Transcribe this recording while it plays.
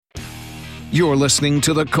You're listening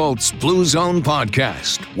to the Colts Blue Zone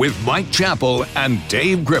Podcast with Mike Chappell and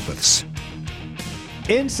Dave Griffiths.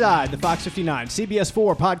 Inside the Fox 59 CBS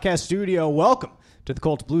 4 podcast studio, welcome to the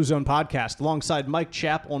Colts Blue Zone Podcast. Alongside Mike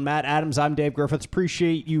Chappell and Matt Adams, I'm Dave Griffiths.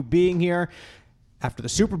 Appreciate you being here. After the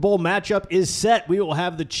Super Bowl matchup is set, we will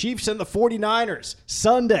have the Chiefs and the 49ers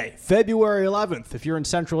Sunday, February 11th. If you're in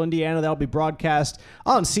central Indiana, that'll be broadcast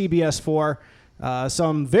on CBS 4.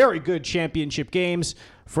 Some very good championship games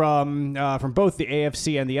from both the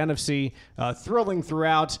AFC and the NFC. Thrilling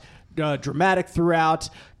throughout, dramatic throughout,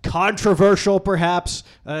 controversial perhaps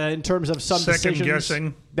in terms of some decisions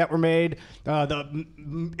that were made.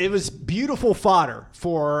 It was beautiful fodder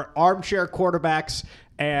for armchair quarterbacks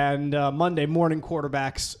and Monday morning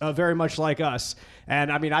quarterbacks, very much like us.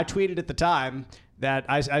 And I mean, I tweeted at the time that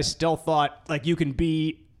I still thought like you can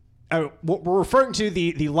be. We're referring to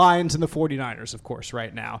the Lions and the 49ers, of course,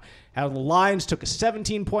 right now. How the Lions took a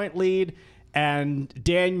 17-point lead, and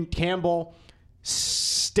Dan Campbell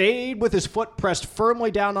stayed with his foot pressed firmly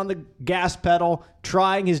down on the gas pedal,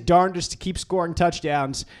 trying his darndest to keep scoring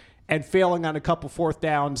touchdowns and failing on a couple fourth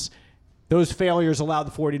downs. Those failures allowed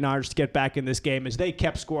the 49ers to get back in this game as they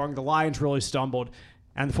kept scoring. The Lions really stumbled,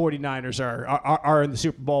 and the 49ers are in the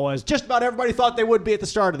Super Bowl as just about everybody thought they would be at the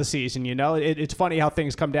start of the season. You know, it's funny how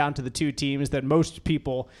things come down to the two teams that most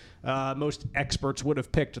people, most experts would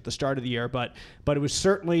have picked at the start of the year, but it was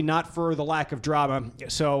certainly not for the lack of drama.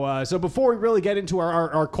 So before we really get into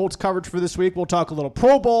our Colts coverage for this week, we'll talk a little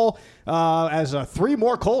Pro Bowl as three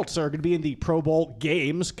more Colts are going to be in the Pro Bowl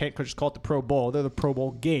games. Can't just call it the Pro Bowl. They're the Pro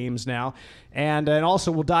Bowl games now. And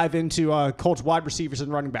also we'll dive into Colts wide receivers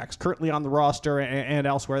and running backs currently on the roster and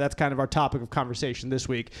elsewhere. That's kind of our topic of conversation this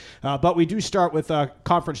week. But we do start with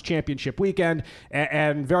conference championship weekend,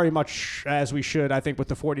 and very much as we should, I think, with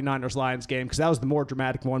the 49ers-Lions game, because that was the more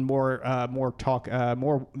dramatic one, more talk,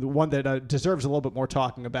 more the one that deserves a little bit more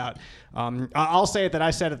talking about. I'll say it that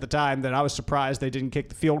I said at the time that I was surprised they didn't kick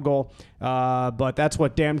the field goal, but that's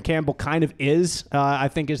what Dan Campbell kind of is. I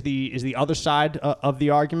think is the other side of the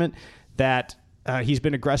argument. That he's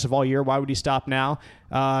been aggressive all year. Why would he stop now?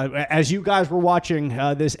 As you guys were watching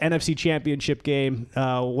this NFC Championship game,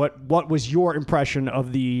 what was your impression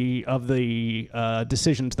of the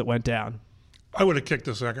decisions that went down? I would have kicked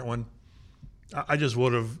the second one. I just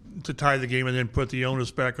would have to tie the game and then put the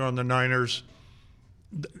onus back on the Niners,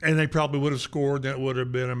 and they probably would have scored. That would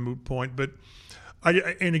have been a moot point. But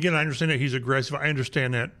and again, I understand that he's aggressive. I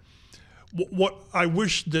understand that. What I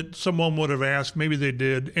wish that someone would have asked, maybe they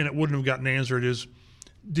did, and it wouldn't have gotten answered, is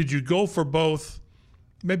did you go for both,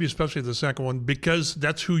 maybe especially the second one, because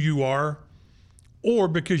that's who you are, or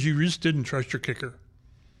because you just didn't trust your kicker?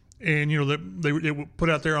 And, you know, they put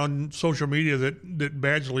out there on social media that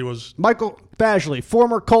Badgley was... Michael Badgley,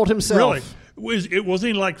 former Colt himself. Really? It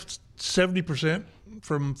wasn't like 70%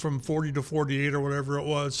 from 40 to 48 or whatever it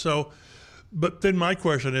was. So, but then my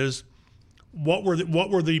question is, what were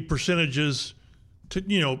the percentages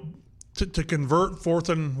to convert fourth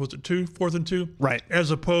and two, right,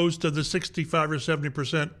 as opposed to the 65 or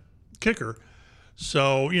 70% kicker?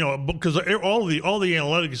 So, you know, because all the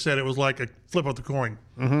analytics said it was like a flip of the coin.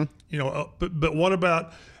 Mm-hmm. You know, but what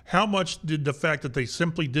about how much did the fact that they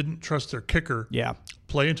simply didn't trust their kicker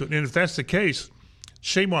play into it? And if that's the case,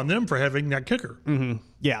 shame on them for having that kicker. Mm-hmm.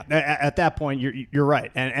 Yeah, at that point, you're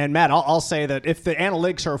right. And Matt, I'll say that if the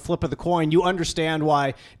analytics are a flip of the coin, you understand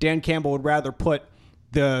why Dan Campbell would rather put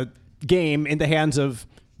the game in the hands of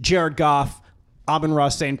Jared Goff, Amon-Ra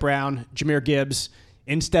St. Brown, Jahmyr Gibbs,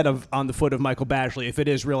 instead of on the foot of Michael Badgley, if it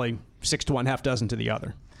is really 6 to 1, half dozen to the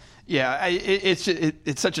other. Yeah,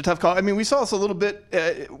 it's such a tough call. I mean, we saw this a little bit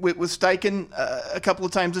with Steichen a couple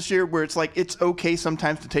of times this year, where it's like it's okay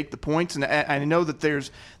sometimes to take the points, and I know that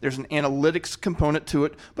there's an analytics component to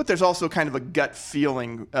it, but there's also kind of a gut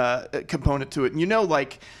feeling component to it. And you know,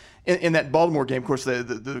 like in that Baltimore game, of course,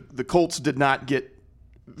 the Colts did not get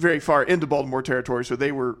very far into Baltimore territory, so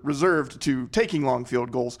they were reserved to taking long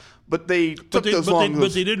field goals, but they took those long.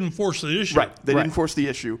 But they didn't force the issue. Right, they didn't force the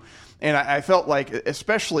issue. And I felt like,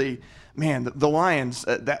 especially, man, the Lions,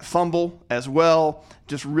 that fumble as well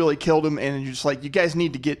just really killed them. And you're just like, you guys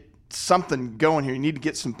need to get something going here. You need to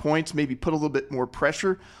get some points, maybe put a little bit more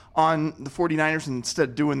pressure on the 49ers. And instead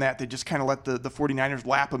of doing that, they just kind of let the 49ers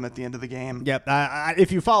lap them at the end of the game. Yep.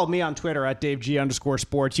 If you follow me on Twitter at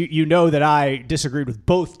DaveG_sports, you know that I disagreed with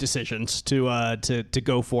both decisions to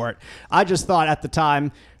go for it. I just thought at the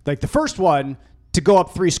time, like the first one, to go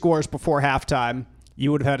up 3 scores before halftime,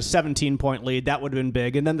 you would have had a 17-point lead. That would have been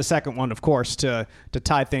big. And then the second one, of course, to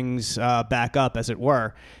tie things back up, as it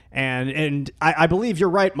were. And I believe you're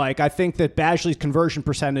right, Mike. I think that Badgley's conversion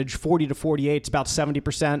percentage, 40 to 48, is about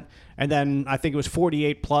 70%. And then I think it was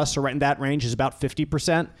 48 plus, or right in that range, is about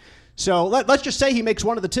 50%. So let's just say he makes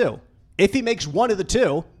one of the two. If he makes one of the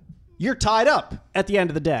two, you're tied up at the end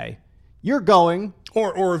of the day. You're going...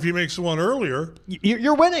 Or if he makes one earlier,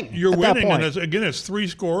 you're winning. You're winning, and it's 3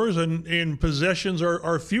 scores, and possessions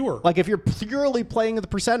are fewer. Like if you're purely playing the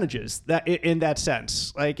percentages, that in that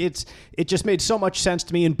sense, like it just made so much sense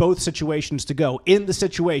to me in both situations to go in the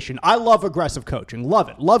situation. I love aggressive coaching, love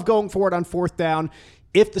it, love going for it on 4th down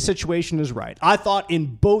if the situation is right. I thought in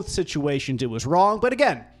both situations it was wrong, but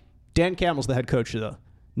again, Dan Campbell's the head coach of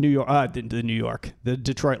the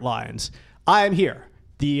Detroit Lions. I am here,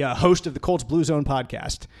 the host of the Colts Blue Zone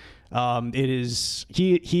Podcast. It is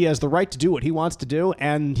he has the right to do what he wants to do,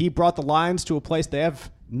 and he brought the Lions to a place they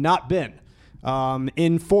have not been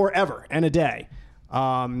in forever and a day.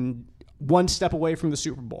 One step away from the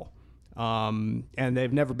Super Bowl, and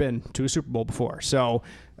they've never been to a Super Bowl before. So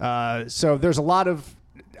there's a lot of.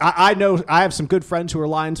 I know I have some good friends who are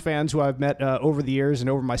Lions fans who I've met over the years and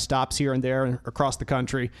over my stops here and there and across the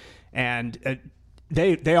country, and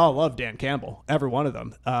they all love Dan Campbell, every one of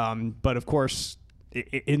them. But of course,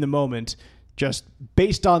 in the moment, just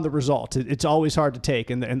based on the result, it's always hard to take.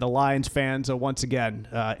 And the Lions fans once again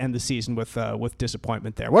end the season with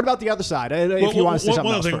disappointment there. What about the other side? If you want to say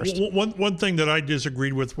something else first. One thing that I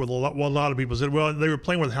disagreed with a lot of people said, well, they were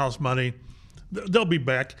playing with house money. They'll be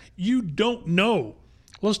back. You don't know.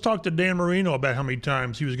 Let's talk to Dan Marino about how many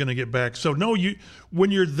times he was going to get back. So no,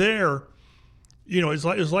 when you're there,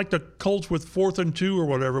 it's like the Colts with 4th and 2 or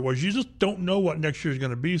whatever it was. You just don't know what next year is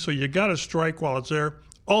going to be, so you got to strike while it's there.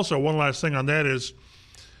 Also, one last thing on that is,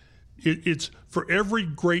 it's for every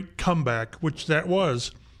great comeback, which that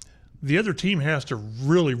was, the other team has to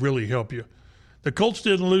really, really help you. The Colts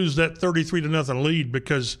didn't lose that 33-0 lead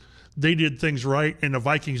because they did things right, and the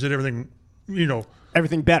Vikings did everything,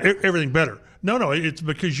 everything better. Everything better. No, it's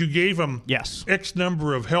because you gave them X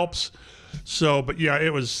number of helps. So, but yeah,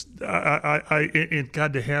 it was. It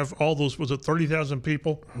got to have all those. Was it 30,000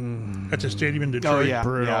 people at the stadium in Detroit? Oh yeah,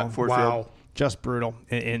 brutal. Yeah, wow, just brutal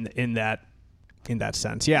in that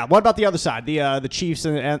sense. Yeah. What about the other side? The Chiefs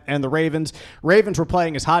and the Ravens. Ravens were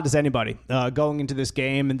playing as hot as anybody going into this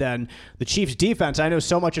game, and then the Chiefs defense. I know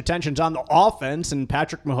so much attention's on the offense and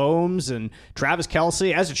Patrick Mahomes and Travis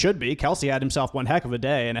Kelce, as it should be. Kelce had himself one heck of a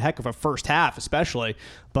day and a heck of a first half, especially.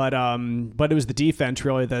 But it was the defense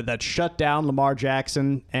really that shut down Lamar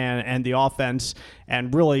Jackson and the offense,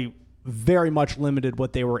 and really very much limited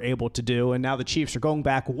what they were able to do. And now the Chiefs are going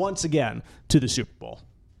back once again to the Super Bowl.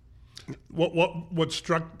 What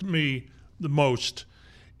struck me the most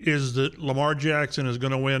is that Lamar Jackson is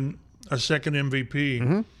going to win a second MVP.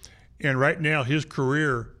 Mm-hmm. And right now his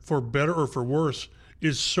career, for better or for worse,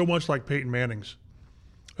 is so much like Peyton Manning's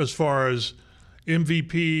as far as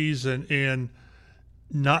MVPs and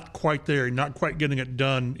not quite there, not quite getting it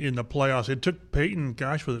done in the playoffs. It took Peyton,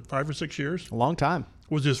 was it 5 or 6 years? A long time.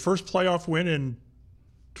 Was his first playoff win in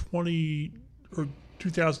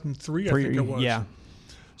 2003, I think it was. Yeah.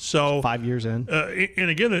 So 5 years in, and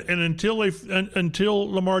again,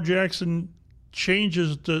 until Lamar Jackson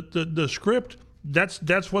changes the script,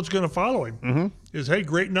 that's what's going to follow him. Mm-hmm. Is hey,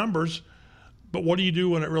 great numbers, but what do you do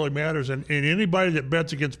when it really matters? And anybody that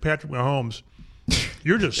bets against Patrick Mahomes,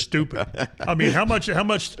 you're just stupid. I mean, how much?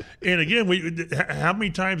 And again, how many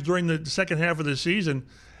times during the second half of the season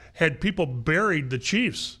had people buried the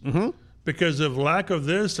Chiefs because of lack of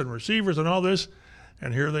this and receivers and all this,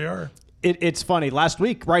 and here they are. It's funny. Last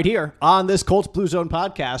week, right here on this Colts Blue Zone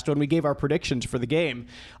podcast, when we gave our predictions for the game,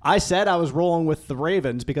 I said I was rolling with the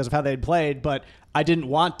Ravens because of how they'd played, but I didn't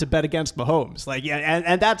want to bet against Mahomes.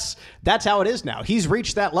 And that's how it is now. He's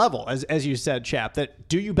reached that level, as you said, Chap. That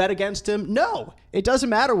do you bet against him? No, it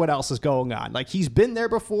doesn't matter what else is going on. Like, he's been there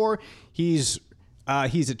before. He's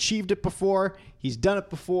achieved it before. He's done it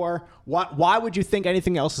before. Why would you think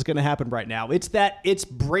anything else is going to happen right now? It's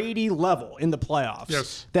Brady level in the playoffs.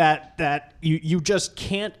 Yes. That you just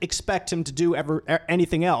can't expect him to do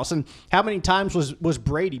anything else. And how many times was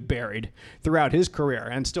Brady buried throughout his career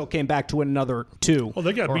and still came back to win another 2? Well,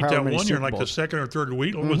 they got beat that one year in like the second or third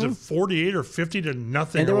week. Mm-hmm. Was it 48 or 50 to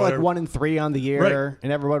nothing? And they were like 1-3 on the year, right.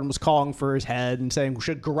 And everyone was calling for his head and saying,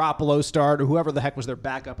 should Garoppolo start, or whoever the heck was their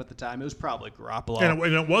backup at the time? It was probably Garoppolo. And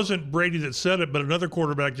it wasn't Brady that said it, but another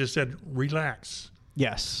quarterback just said, relax.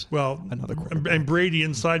 Yes. Well, another quarterback. And Brady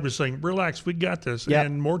inside was saying, "Relax, we got this." Yep.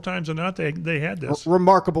 And more times than not, they had this.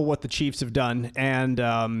 Remarkable what the Chiefs have done, and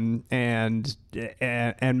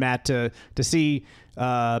Matt, to see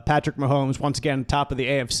Patrick Mahomes once again top of the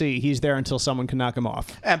AFC. He's there until someone can knock him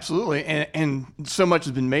off. Absolutely, and so much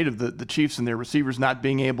has been made of the Chiefs and their receivers not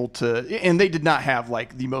being able to, and they did not have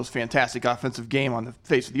like the most fantastic offensive game on the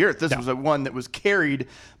face of the earth. This was a one that was carried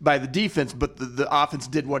by the defense, but the offense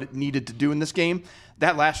did what it needed to do in this game.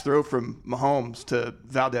 That last throw from Mahomes to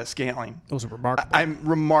Valdez-Scantling, it was remarkable. I'm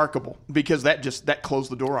remarkable because that closed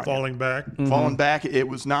the door on Falling you. back. Falling back. It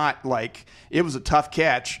was not like it was a tough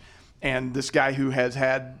catch. And this guy who has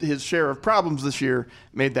had his share of problems this year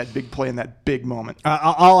made that big play in that big moment.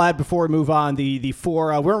 I'll add before we move on the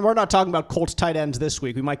four. We're not talking about Colts tight ends this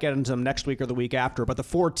week. We might get into them next week or the week after. But the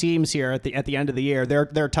four teams here at the end of the year,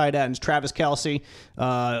 they're tight ends. Travis Kelce,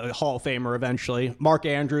 Hall of Famer eventually. Mark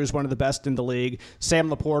Andrews, one of the best in the league. Sam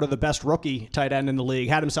Laporta, the best rookie tight end in the league,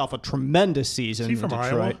 had himself a tremendous season in Detroit.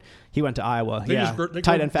 Iowa? He went to Iowa. They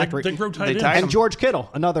tight end factory. They grow tight ends. And George Kittle,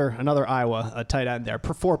 another Iowa tight end there.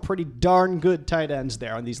 Four pretty darn good tight ends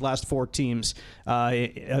there on these last four teams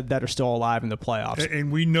that are still alive in the playoffs. And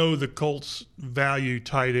we know the Colts value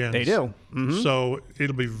tight ends. They do. Mm-hmm. So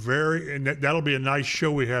it'll be that'll be a nice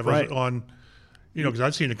show we have on, because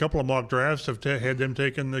I've seen a couple of mock drafts have had them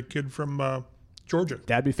taking the kid from Georgia.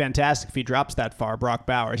 That'd be fantastic if he drops that far, Brock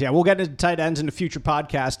Bowers. Yeah, we'll get into tight ends in a future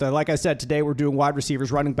podcast. Like I said, today we're doing wide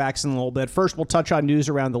receivers, running backs in a little bit. First, we'll touch on news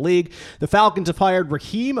around the league. The Falcons have hired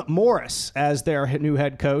Raheem Morris as their new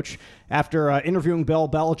head coach after interviewing Bill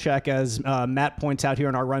Belichick, as Matt points out here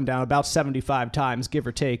in our rundown, about 75 times, give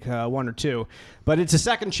or take one or two. But it's a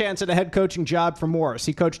second chance at a head coaching job for Morris.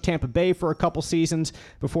 He coached Tampa Bay for a couple seasons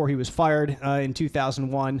before he was fired in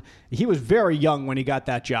 2001. He was very young when he got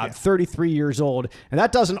that job, 33 years old. And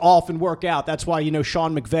that doesn't often work out. That's why,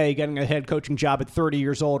 Sean McVay getting a head coaching job at 30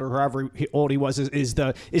 years old or however old he was is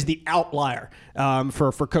the outlier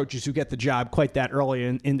for coaches who get the job quite that early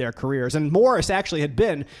in their careers. And Morris actually had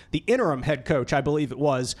been the interim head coach, I believe it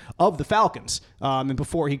was, of the Falcons and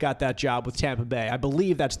before he got that job with Tampa Bay. I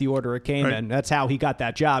believe that's the order it came in. That's how he got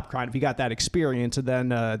that job, kind of. He got that experience, and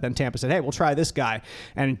then Tampa said, "Hey, we'll try this guy,"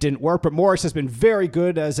 and it didn't work. But Morris has been very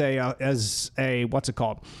good as a what's it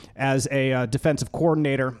called? As a defensive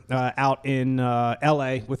coordinator out in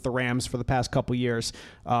L.A. with the Rams for the past couple years,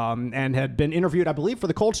 and had been interviewed, I believe, for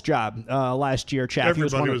the Colts job last year. Chad,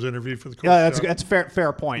 everybody was interviewed for the Colts job. That's a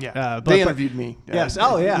fair point. Yeah. They interviewed me. Yes.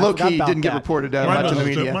 Oh, yeah. Low key didn't get reported out much in the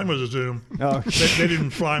media. Mine was a Zoom. Oh. They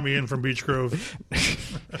didn't fly me in from Beech Grove.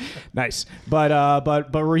 Nice, but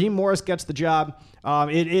Raheem Morris gets the job.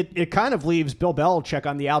 It kind of leaves Bill Belichick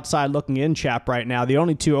on the outside looking in, Chap, right now. The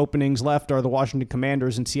only two openings left are the Washington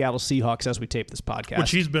Commanders and Seattle Seahawks as we tape this podcast.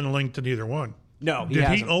 Which he's been linked to neither one. No, Did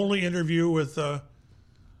he only interview with the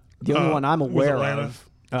only one I'm aware of?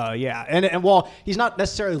 Yeah, and well, he's not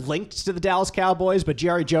necessarily linked to the Dallas Cowboys, but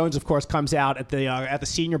Jerry Jones, of course, comes out at the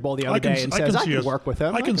Senior Bowl the other day and says, "I can work with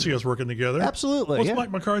him. I can see us working together." Absolutely. What's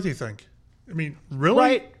Mike McCarthy think? I mean, really?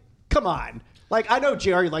 Right? Come on. Like, I know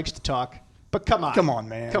Jerry likes to talk, but come on. Come on,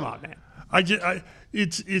 man.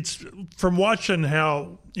 It's from watching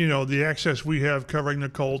how, the access we have covering the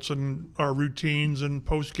Colts and our routines and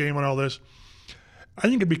post game and all this. I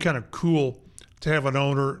think it'd be kind of cool to have an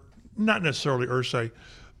owner, not necessarily Irsay,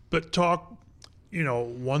 but talk,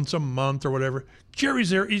 once a month or whatever. Jerry's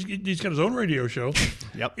there. He's got his own radio show.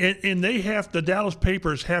 Yep. And the Dallas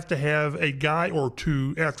papers have to have a guy or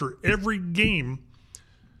two after every game.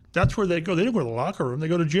 That's where they go. They don't go to the locker room. They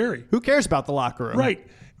go to Jerry. Who cares about the locker room? Right.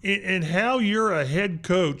 And how you're a head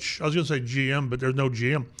coach, I was going to say GM, but there's no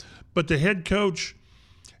GM. But the head coach,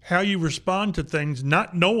 how you respond to things,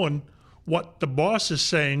 not knowing what the boss is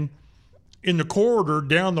saying in the corridor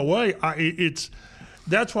down the way.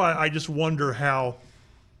 That's why I just wonder how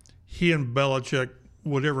he and Belichick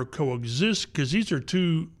would ever coexist, because these are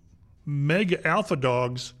two mega alpha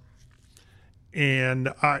dogs. And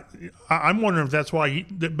I'm wondering if that's why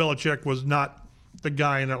that Belichick was not the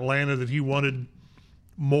guy in Atlanta that he wanted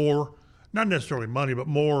more, not necessarily money, but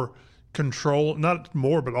more control. Not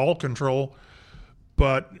more, but all control.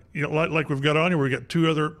 But, like we've got on here, we've got two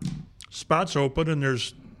other spots open, and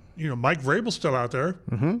there's, Mike Vrabel's still out there.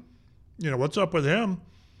 Mm-hmm. What's up with him?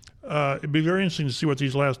 it'd be very interesting to see what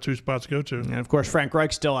these last two spots go to. And, of course, Frank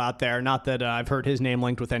Reich's still out there. Not that I've heard his name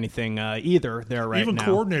linked with anything either there right Even now.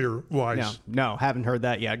 Even coordinator-wise. No, haven't heard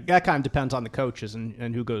that yet. That kind of depends on the coaches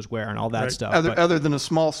and who goes where and all that stuff. Other than a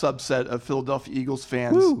small subset of Philadelphia Eagles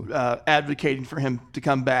fans advocating for him to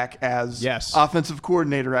come back as offensive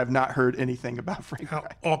coordinator, I've not heard anything about Frank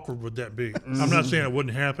Reich. How awkward would that be? I'm not saying it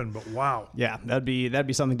wouldn't happen, but wow. Yeah, that'd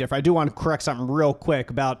be something different. I do want to correct something real quick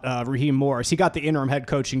about Raheem Morris. He got the interim head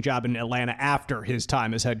coaching job in Atlanta after his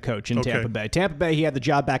time as head coach in Tampa Bay. Tampa Bay, he had the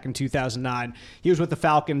job back in 2009. He was with the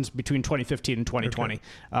Falcons between 2015 and 2020,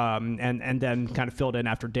 and then kind of filled in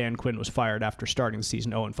after Dan Quinn was fired after starting the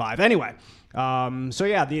season 0-5. Anyway,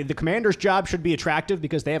 the Commanders' job should be attractive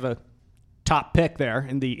because they have a top pick there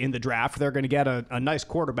in the draft. They're going to get a nice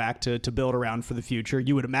quarterback to build around for the future,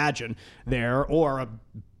 you would imagine there, or a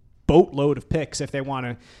boatload of picks if they want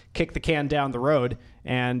to kick the can down the road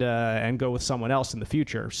and go with someone else in the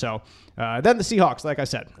future. So then the Seahawks, like I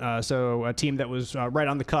said, so a team that was right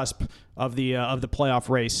on the cusp of the playoff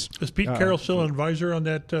race. Is Pete Carroll still an advisor on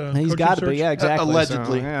that? He's got to search? be, yeah, exactly.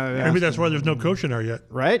 Allegedly, so, maybe that's why there's no coach in there yet,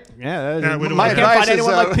 right? Yeah, my can't find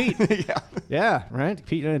anyone like Pete. Yeah, right.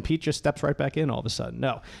 Pete just steps right back in all of a sudden.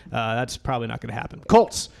 No, that's probably not going to happen.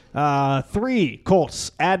 Colts, 3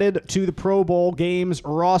 Colts added to the Pro Bowl games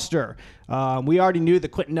roster. We already knew that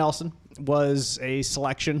Quentin Nelson was a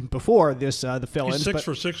selection before this the fill-ins. He's 6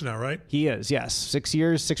 for 6 now, right? He is, yes. 6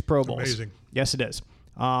 years, 6 Pro Bowls. Amazing. Yes, it is.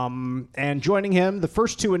 And joining him, the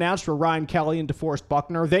first 2 announced were Ryan Kelly and DeForest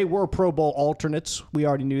Buckner. They were Pro Bowl alternates. We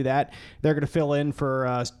already knew that. They're going to fill in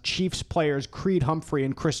for Chiefs players Creed Humphrey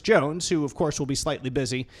and Chris Jones, who, of course, will be slightly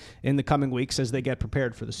busy in the coming weeks as they get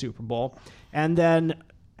prepared for the Super Bowl. And then,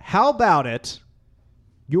 how about it?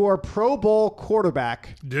 Your Pro Bowl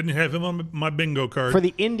quarterback. Didn't have him on my bingo card. For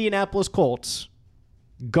the Indianapolis Colts,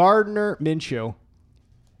 Gardner Minshew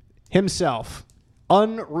himself.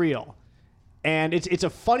 Unreal. And it's a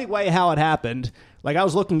funny way how it happened. Like, I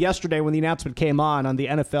was looking yesterday when the announcement came on the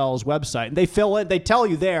NFL's website, and they tell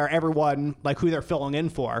you there, everyone, like, who they're filling in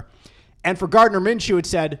for. And for Gardner Minshew, it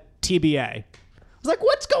said TBA. I was like,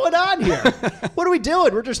 what's going on here? What are we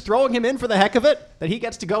doing? We're just throwing him in for the heck of it, that he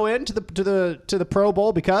gets to go into the Pro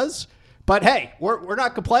Bowl because. But hey, we're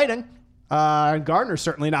not complaining. Gardner's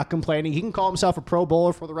certainly not complaining. He can call himself a Pro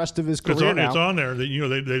Bowler for the rest of his career now. It's on there.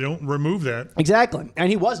 They don't remove that. Exactly.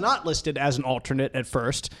 And he was not listed as an alternate at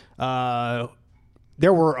first.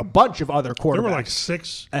 There were a bunch of other quarterbacks. There were like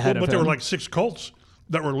 6 ahead of him. There were like 6 Colts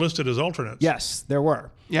that were listed as alternates. Yes, there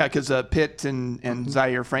were. Yeah, because Pitt and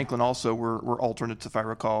Zaire Franklin also were alternates, if I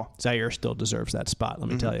recall. Zaire still deserves that spot. Let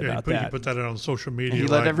me tell you about that. He put that on social media. And he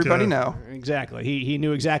let everybody know. Exactly. He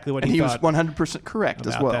knew exactly what he thought. And he was 100% correct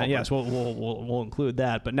as well. That. Yes, we'll include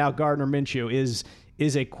that. But now Gardner Minshew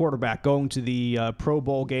is a quarterback going to the Pro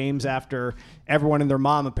Bowl games after everyone and their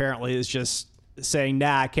mom apparently is just saying,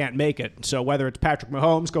 nah, I can't make it. So whether it's Patrick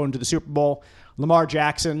Mahomes going to the Super Bowl, Lamar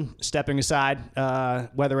Jackson stepping aside,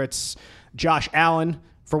 whether it's Josh Allen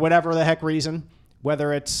for whatever the heck reason,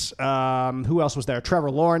 whether it's who else was there? Trevor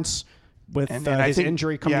Lawrence with his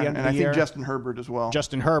injury coming into the year. I think Justin Herbert as well.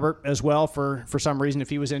 Justin Herbert as well for some reason if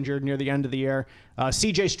he was injured near the end of the year.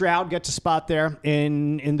 C.J. Stroud gets a spot there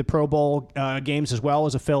in the Pro Bowl games as well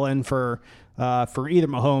as a fill-in for either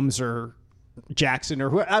Mahomes or Jackson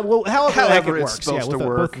or however it works. Supposed to with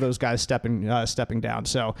work. Both of those guys stepping down.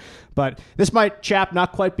 So, but this might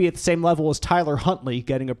not quite be at the same level as Tyler Huntley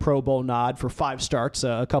getting a Pro Bowl nod for 5 starts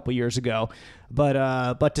a couple years ago.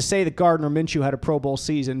 But to say that Gardner Minshew had a Pro Bowl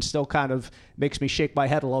season still kind of makes me shake my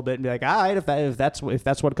head a little bit and be like, all right, if that's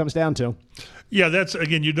what it comes down to. Yeah, that's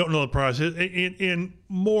again, you don't know the process. And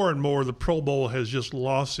more and more, the Pro Bowl has just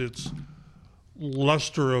lost its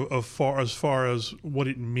luster as far as what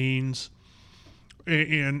it means.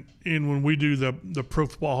 And when we do the Pro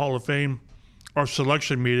Football Hall of Fame, our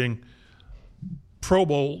selection meeting, Pro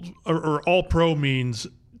Bowl or All Pro means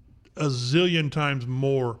a zillion times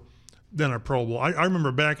more than a Pro Bowl. I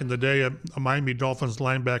remember back in the day, a Miami Dolphins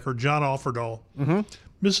linebacker, John Offerdahl,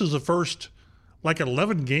 misses the first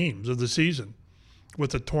 11 games of the season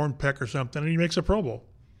with a torn pec or something, and he makes a Pro Bowl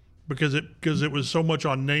because it was so much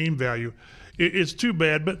on name value. It's too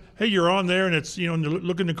bad, but hey, you're on there, and it's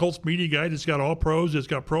look in the Colts media guide. It's got all pros, it's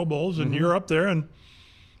got Pro Bowls, and you're up there. And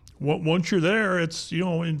once you're there, it's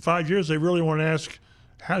in 5 years they really want to ask,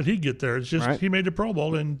 how did he get there? It's just He made the Pro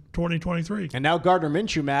Bowl in 2023. And now Gardner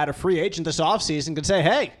Minshew, Matt, a free agent this offseason, could say,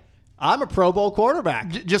 hey, I'm a Pro Bowl quarterback.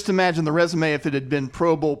 Just imagine the resume if it had been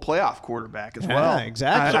Pro Bowl playoff quarterback as well. Yeah,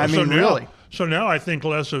 exactly. I mean, really. So now I think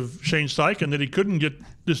less of Shane Steichen that he couldn't get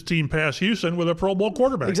this team past Houston with a Pro Bowl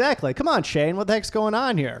quarterback. Exactly. Come on, Shane. What the heck's going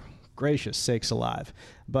on here? gracious sakes alive.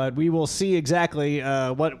 But we will see exactly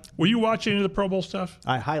what... Will you watch any of the Pro Bowl stuff?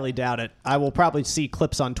 I highly doubt it. I will probably see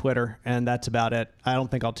clips on Twitter, and that's about it. I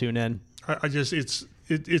don't think I'll tune in.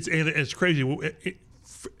 It's crazy.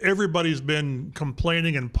 Everybody's been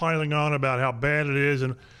complaining and piling on about how bad it is,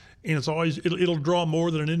 and it's always it'll draw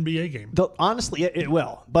more than an NBA game. Honestly, it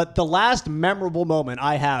will. But the last memorable moment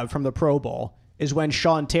I have from the Pro Bowl is when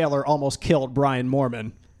Sean Taylor almost killed Brian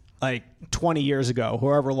Moorman, like 20 years ago,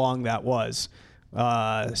 however long that was.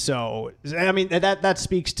 So I mean that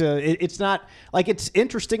speaks to it's not like it's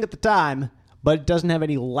interesting at the time, but it doesn't have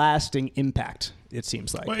any lasting impact. It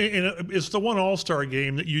seems like. Well, and it's the one All-Star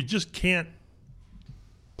game that you just can't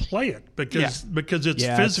play it because it's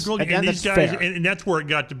physical, and these guys, and that's where it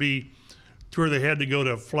got to be, to where they had to go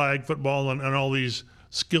to flag football and all these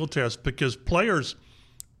skill tests, because players,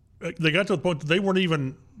 they got to the point that they weren't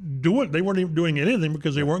even doing anything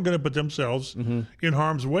because they weren't going to put themselves in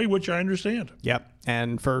harm's way, which I understand. Yep.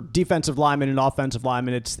 And for defensive linemen and offensive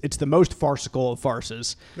linemen, it's the most farcical of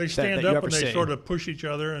farces. They stand up and they sort of push each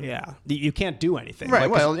other. And you can't do anything. Right.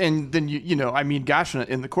 Well, and then I mean, gosh,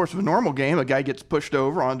 in the course of a normal game, a guy gets pushed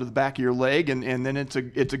over onto the back of your leg, and then it's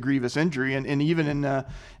a grievous injury. And even in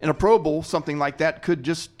a Pro Bowl, something like that could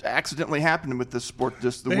just accidentally happen with this sport,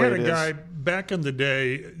 just the way it is. They had a guy back in the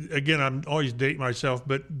day. Again, I'm always dating myself,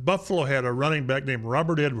 but Buffalo had a running back named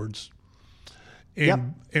Robert Edwards.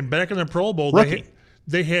 And back in the Pro Bowl,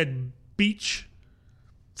 they had beach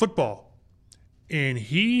football, and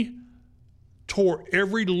he tore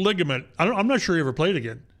every ligament. I'm not sure he ever played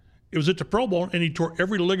again. It was at the Pro Bowl, and he tore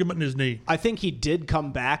every ligament in his knee. I think he did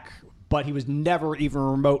come back, but he was never even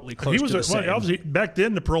remotely close to the same. Obviously, back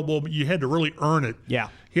then, the Pro Bowl, you had to really earn it. Yeah.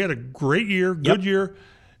 He had a great year, good year,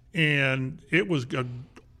 and it was an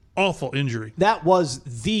awful injury. That was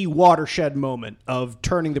the watershed moment of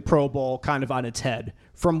turning the Pro Bowl kind of on its head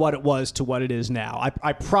from what it was to what it is now.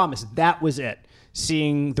 I promise that was it.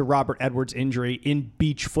 Seeing the Robert Edwards injury in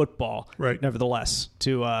beach football, right? Nevertheless,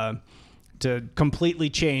 to completely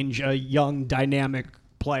change a young, dynamic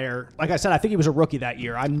player. Like I said, I think he was a rookie that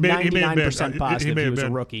year. I'm 99% positive he was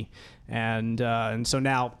a rookie, and so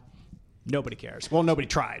now. Nobody cares. Well, nobody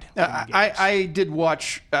tried. I did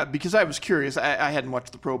watch because I was curious. I hadn't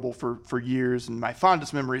watched the Pro Bowl for years, and my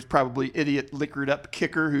fondest memory is probably idiot liquored up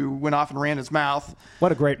kicker who went off and ran his mouth.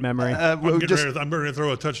 What a great memory! I'm going to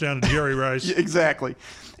throw a touchdown to Jerry Rice. Exactly.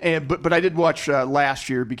 But I did watch last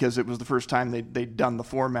year because it was the first time they'd done the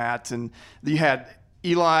format, and you had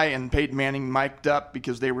Eli and Peyton Manning mic'd up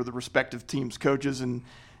because they were the respective teams' coaches, and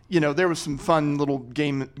there was some fun little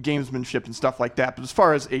gamesmanship and stuff like that. But as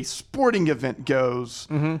far as a sporting event goes,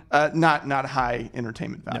 not high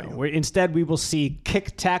entertainment value. No, instead, we will see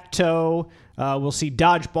kick-tack-toe. We'll see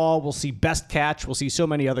dodgeball. We'll see best catch. We'll see so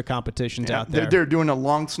many other competitions out there. They're doing a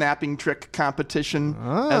long snapping trick competition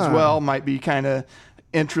as well. Might be kind of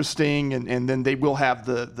interesting. And then they will have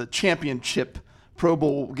the championship. Pro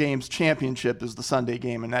Bowl games championship is the Sunday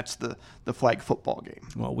game, and that's the flag football game.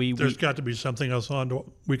 Well, there's got to be something else on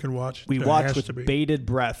we can watch. We watch with bated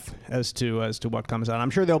breath as to what comes on.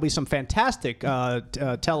 I'm sure there'll be some fantastic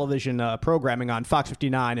television programming on Fox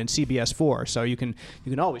 59 and CBS 4, so you can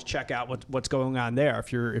always check out what's going on there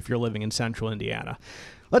if you're living in Central Indiana.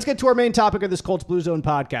 Let's get to our main topic of this Colts Blue Zone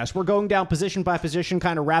podcast. We're going down position by position,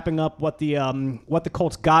 kind of wrapping up what the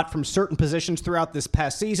Colts got from certain positions throughout this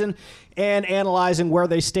past season and analyzing where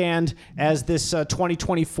they stand as this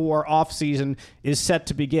 2024 offseason is set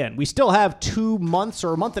to begin. We still have 2 months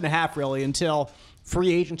or a month and a half, really, until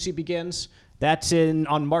free agency begins. That's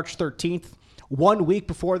on March 13th. 1 week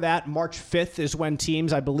before that, March 5th, is when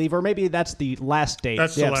teams, I believe, or maybe that's the last date.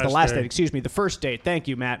 It's the last date. Excuse me, the first date. Thank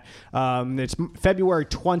you, Matt. It's February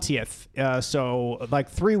 20th. So like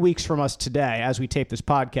 3 weeks from us today, as we tape this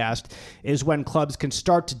podcast, is when clubs can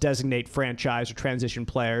start to designate franchise or transition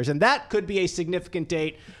players. And that could be a significant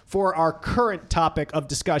date for our current topic of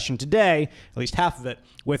discussion today, at least half of it,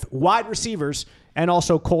 with wide receivers and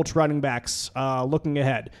also Colts running backs looking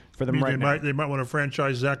ahead for them right now. They might want to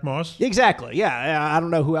franchise Zach Moss. Exactly, yeah. I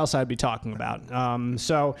don't know who else I'd be talking about.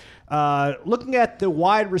 So looking at the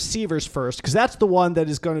wide receivers first, because that's the one that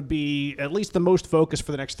is going to be at least the most focused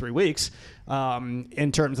for the next 3 weeks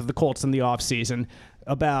in terms of the Colts in the offseason,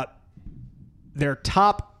 about their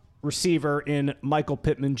top receiver in Michael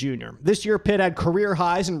Pittman Jr. This year, Pitt had career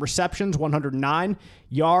highs in receptions, 109,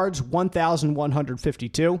 yards,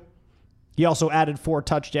 1,152. He also added 4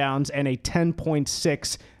 touchdowns and a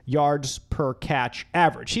 10.6 yards per catch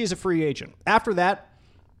average. He is a free agent. After that,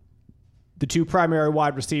 the two primary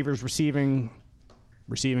wide receivers receiving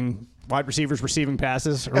wide receivers receiving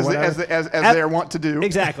passes or as whatever. as they want to do.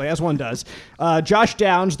 Exactly, as one does. Josh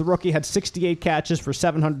Downs, the rookie, had 68 catches for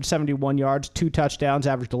 771 yards, 2 touchdowns,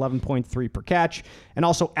 averaged 11.3 per catch. And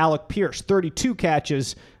also Alec Pierce, 32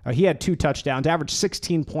 catches. He had 2 touchdowns, averaged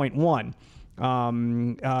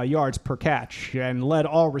 16.1 yards per catch, and led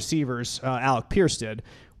all receivers, Alec Pierce did,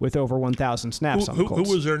 with over 1,000 snaps on the Colts.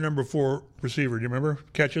 Who was their number 4 receiver? Do you remember?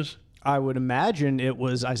 Catches? I would imagine it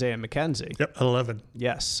was Isaiah McKenzie. Yep, 11.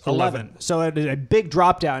 Yes, 11. So it is a big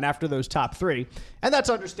drop down after those top 3. And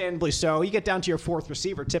that's understandably so. You get down to your 4th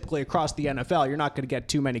receiver, typically across the NFL, you're not going to get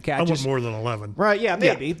too many catches. I want more than 11. Right, yeah,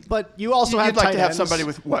 maybe. Yeah. But you also have tight ends. You'd like to have somebody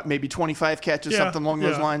with, maybe 25 catches, something along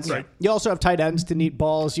those lines? Right. You also have tight ends to need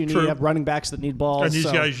balls. You have running backs that need balls. And these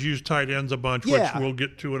guys use tight ends a bunch, which we'll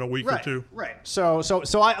get to in a week or two. Right. So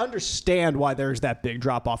I understand why there's that big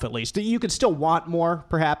drop-off at least. You could still want more,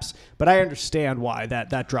 perhaps, but I understand why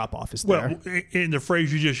that drop-off is there. Well, in the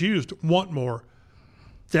phrase you just used, want more,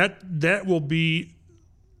 that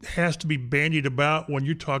has to be bandied about when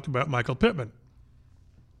you talk about Michael Pittman.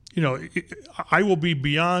 I will be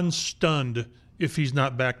beyond stunned if he's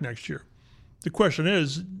not back next year. The question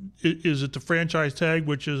is it the franchise tag,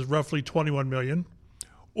 which is roughly $21 million,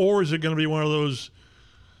 or is it going to be one of those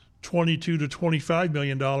 $22 to $25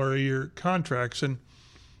 million a year contracts? And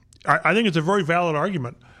I think it's a very valid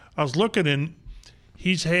argument. I was looking, and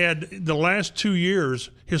he's had the last 2 years,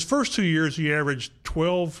 his first 2 years, he averaged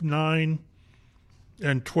 12.9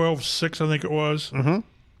 and 12.6, I think it was.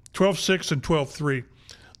 12.6 and 12.3.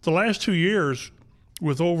 The last 2 years,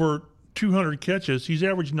 with over 200 catches, he's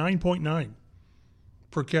averaged 9.9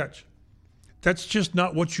 per catch. That's just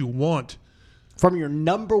not what you want from your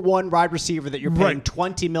number 1 wide receiver that you're paying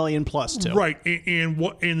 $20 million plus to. Right, and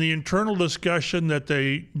the internal discussion that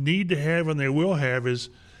they need to have and they will have is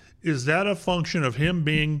that a function of him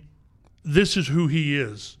being, this is who he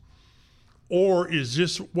is, or is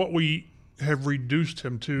this what we have reduced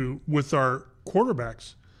him to with our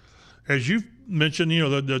quarterbacks? As you mentioned,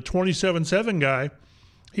 the 27-7 guy,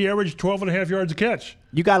 he averaged 12.5 yards a catch.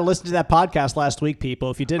 You got to listen to that podcast last week,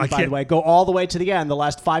 people. If you didn't, by the way, go all the way to the end, the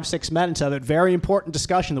last 5-6 minutes of it. Very important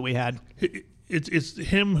discussion that we had. It's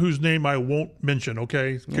him whose name I won't mention,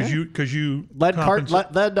 okay? Because you led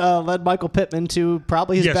Michael Pittman to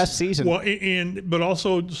probably his best season. Well, but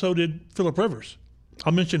also so did Phillip Rivers.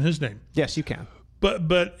 I'll mention his name. Yes, you can.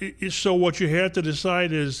 But so what you have to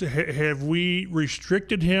decide is, have we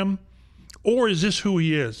restricted him, or is this who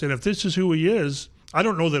he is? And if this is who he is, I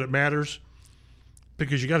don't know that it matters,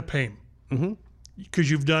 because you got to pay him. Because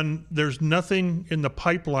there's nothing in the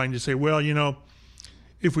pipeline to say, well,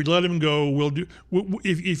 if we let him go, we'll do.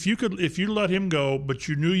 If you let him go, but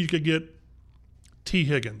you knew you could get T.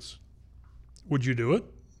 Higgins, would you do it?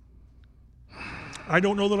 I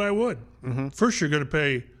don't know that I would. First, you're going to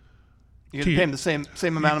pay. You're going to pay him the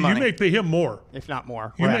same amount of money. You may pay him more, if not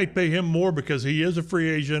more. You may pay him more because he is a free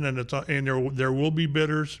agent, and there will be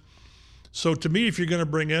bidders. So to me, if you're going to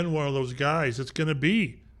bring in one of those guys, it's going to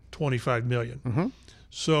be $25 million.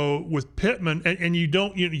 So with Pittman, and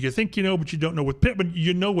you think you know, but you don't know. With Pittman,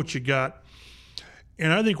 you know what you got.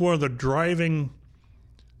 And I think one of the driving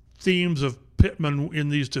themes of Pittman in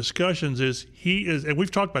these discussions is he is, and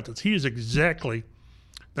we've talked about this, he is exactly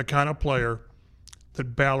the kind of player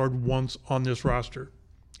that Ballard wants on this roster.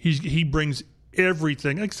 He brings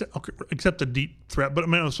everything except the deep threat, but I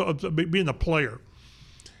mean, being a player,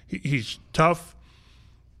 he's tough,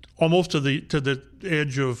 almost to the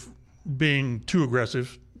edge of being too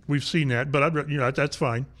aggressive. We've seen that, but that's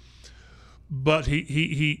fine. But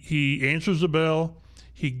he answers the bell.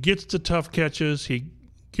 He gets the tough catches. He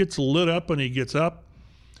gets lit up and he gets up.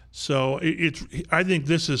 So I think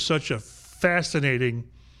this is such a fascinating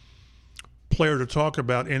player to talk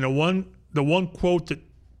about. And the one quote that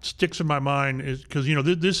sticks in my mind is, because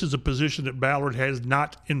this is a position that Ballard has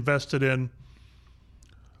not invested in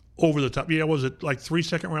over the top. Yeah, was it like 3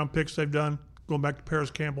 second-round picks they've done, going back to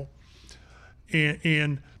Paris Campbell?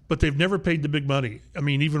 But they've never paid the big money. I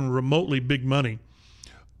mean, even remotely big money.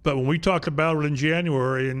 But when we talked about it in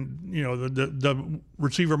January, and the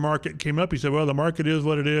receiver market came up, he said, "Well, the market is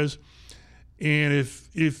what it is, and if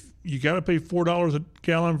you got to pay $4 a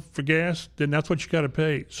gallon for gas, then that's what you got to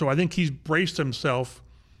pay." So I think he's braced himself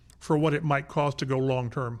for what it might cost to go long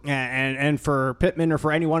term. And for Pittman, or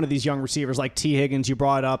for any one of these young receivers like T. Higgins, you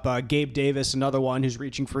brought up Gabe Davis, another one who's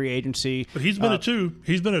reaching free agency. But he's been a two.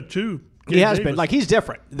 He's been a two. He has been. He's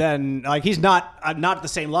different than, he's not at the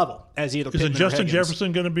same level as either Pittman or Higgins. Isn't Justin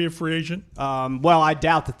Jefferson going to be a free agent? Well, I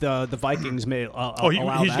doubt that the Vikings may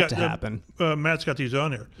allow that to happen. Matt's got these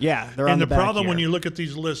on there. Yeah, they're on the back problem here. when you look at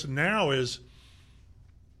these lists now is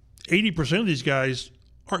 80% of these guys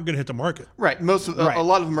aren't going to hit the market. Right. A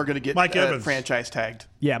lot of them are going to get Mike Evans. franchise tagged.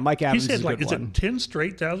 Yeah, Mike Evans He said, is a good is one. it 10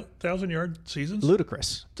 straight 1,000-yard seasons?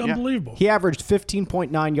 Ludicrous. It's unbelievable. He averaged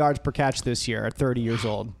 15.9 yards per catch this year at 30 years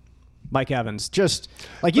old. Mike Evans. Just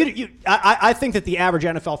like I think that the average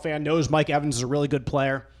NFL fan knows Mike Evans is a really good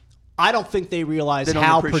player. I don't think they realize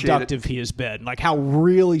how productive he has been. Like how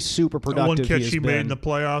really super productive one catch he made in the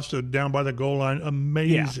playoffs, down by the goal line,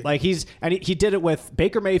 amazing. Yeah, like he did it with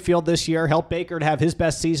Baker Mayfield this year, helped Baker to have his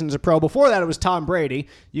best season as a pro. Before that, it was Tom Brady.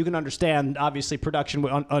 You can understand, obviously, production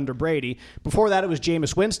under Brady. Before that, it was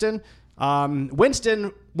Jameis Winston. I've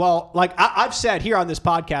said here on this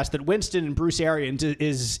podcast that Winston and Bruce Arians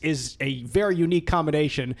is a very unique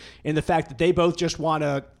combination in the fact that they both just want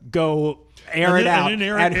to go air it out,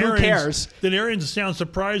 and who cares? Then Arians sounds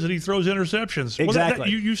surprised that he throws interceptions. Exactly. Well,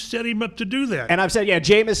 you set him up to do that. And I've said,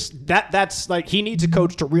 Jameis, that's like he needs a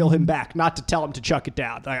coach to reel him back, not to tell him to chuck it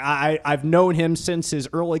down. Like, I've known him since his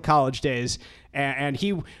early college days, and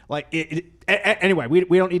he anyway,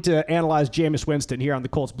 we don't need to analyze Jameis Winston here on the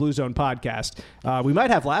Colts Blue Zone podcast. We might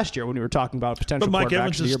have last year when we were talking about potential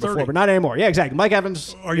quarterbacks the year before, but not anymore. Yeah, exactly. Mike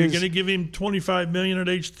Evans. Are you going to give him $25 million at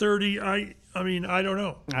age 30? I mean, I don't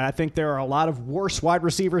know. I think there are a lot of worse wide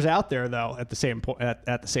receivers out there, though. At the same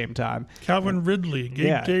time, Calvin Ridley,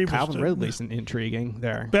 Gabe Davis. Calvin Ridley's intriguing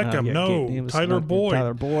there. Beckham, Tyler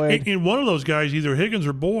Boyd. And one of those guys, either Higgins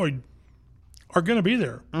or Boyd, are going to be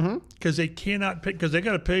there because they cannot pay, because they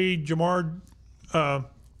got to pay Jamar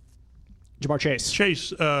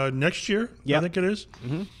Chase next year. Yep. I think it is.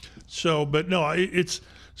 Mm-hmm. So, but no, it's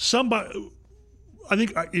somebody. I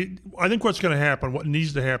think what's going to happen, what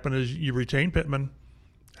needs to happen, is you retain Pittman,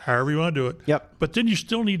 however you want to do it. Yep. But then you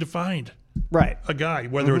still need to find a guy,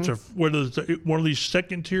 whether it's one of these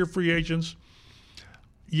second tier free agents.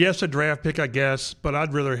 Yes, a draft pick, I guess, but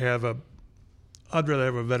I'd rather have a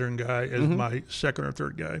veteran guy as my second or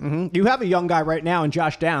third guy. Mm-hmm. You have a young guy right now in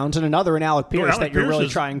Josh Downs and another in Alec Pierce that you're really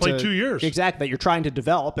trying to 2 years. Exactly, that you're trying to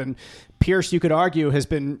develop. And Pierce, you could argue, has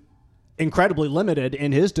been incredibly limited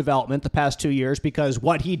in his development the past 2 years because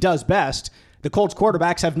what he does best, the Colts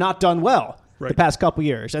quarterbacks have not done well the past couple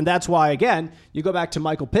years. And that's why, again, you go back to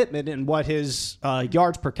Michael Pittman and what his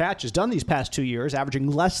yards per catch has done these past 2 years,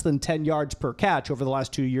 averaging less than 10 yards per catch over the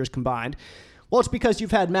last 2 years combined. Well, it's because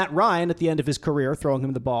you've had Matt Ryan at the end of his career throwing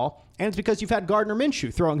him the ball, and it's because you've had Gardner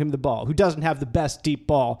Minshew throwing him the ball, who doesn't have the best deep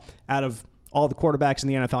ball out of all the quarterbacks in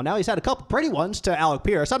the NFL. Now, he's had a couple pretty ones to Alec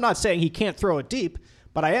Pierce. I'm not saying he can't throw it deep,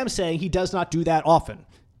 but I am saying he does not do that often.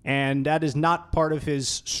 And that is not part of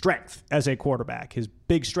his strength as a quarterback, his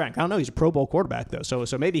big strength. I don't know. He's a Pro Bowl quarterback, though.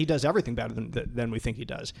 So maybe he does everything better than we think he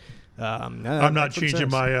does. I'm not changing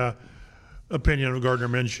my opinion of Gardner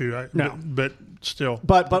Minshew. No. But still.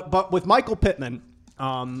 But with Michael Pittman,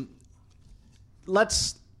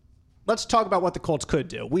 let's talk about what the Colts could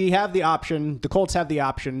do. We have the option. The Colts have the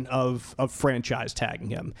option of franchise tagging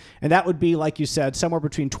him, and that would be, like you said, somewhere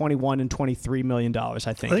between $21 and $23 million. I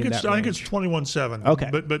think it's $21.7. Okay,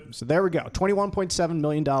 but so there we go. $21.7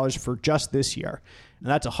 million for just this year, and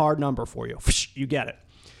that's a hard number for you. You get it.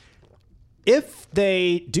 If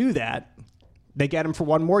they do that, they get him for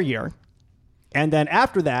one more year, and then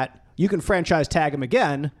after that, you can franchise tag him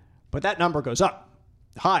again, but that number goes up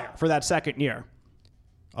higher for that second year.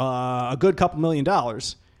 A good couple $1 million.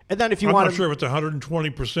 And then if you want I'm not sure if it's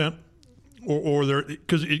 120% or there,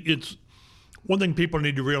 because it's one thing people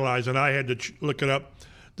need to realize, and I had to look it up.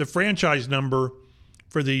 The franchise number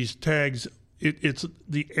for these tags, it's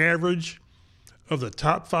the average of the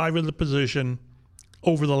top five of the position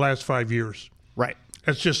over the last 5 years. Right.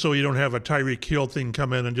 That's just so you don't have a Tyreek Hill thing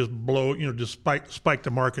come in and just blow, just spike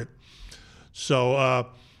the market. So,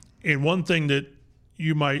 and one thing that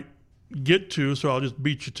you might get to, so I'll just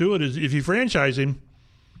beat you to it, is if you franchise him,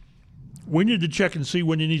 we need to check and see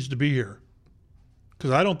when he needs to be here.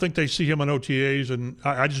 Because I don't think they see him on OTAs, and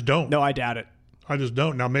I just don't. No, I doubt it. I just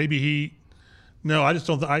don't. Now, maybe I just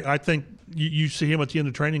don't. I think you see him at the end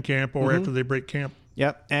of training camp or after they break camp.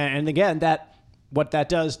 Yep. And again, what that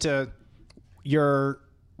does to your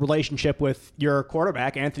relationship with your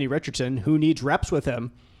quarterback, Anthony Richardson, who needs reps with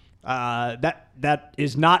him, that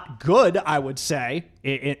is not good, I would say,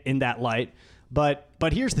 in that light. But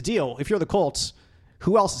here's the deal. If you're the Colts,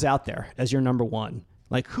 who else is out there as your number one?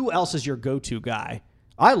 Like, who else is your go-to guy?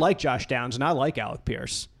 I like Josh Downs, and I like Alec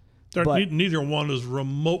Pierce. Neither one is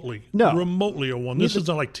remotely a one. This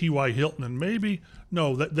isn't like T.Y. Hilton, and maybe,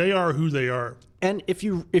 no, they are who they are. And if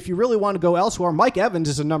you really want to go elsewhere, Mike Evans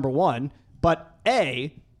is a number one. But,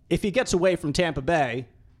 if he gets away from Tampa Bay,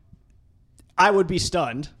 I would be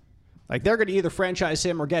stunned. Like, they're going to either franchise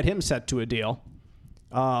him or get him set to a deal.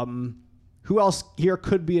 Who else here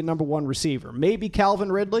could be a number one receiver? Maybe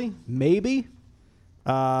Calvin Ridley. Maybe.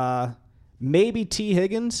 Maybe T.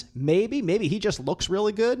 Higgins. Maybe he just looks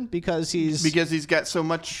really good because he's got so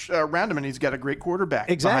much around him, and he's got a great quarterback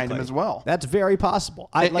behind him as well. That's very possible.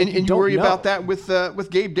 And you worry about that with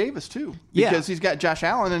Gabe Davis too, because he's got Josh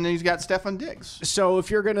Allen and he's got Stephon Diggs. So if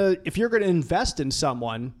you're gonna invest in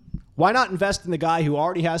someone, why not invest in the guy who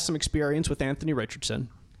already has some experience with Anthony Richardson,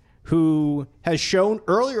 who has shown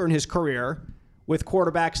earlier in his career with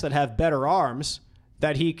quarterbacks that have better arms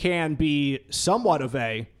that he can be somewhat of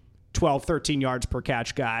a 12, 13 yards per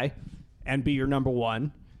catch guy and be your number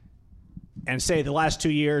one, and say the last 2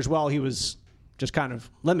 years, well, he was just kind of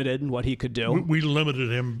limited in what he could do. We limited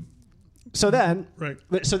him. So then, right.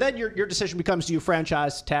 So then your decision becomes, do you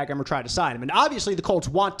franchise tag him or try to sign him? And obviously the Colts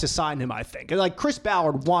want to sign him, I think. Like Chris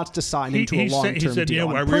Ballard wants to sign him to a long-term deal. He said,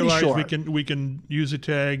 I realize we can use a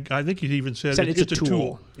tag. I think he even said it's a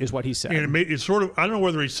tool, is what he said. And it's sort of, I don't know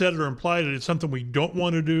whether he said it or implied it. It's something we don't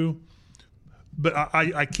want to do. But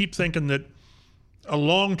I keep thinking that a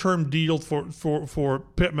long-term deal for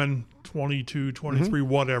Pittman, 22, 23,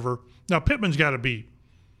 whatever. Now, Pittman's got to be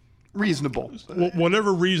reasonable.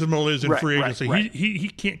 Whatever reasonable is in free agency. Right. He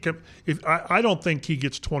can't come. I don't think he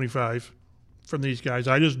gets 25 from these guys.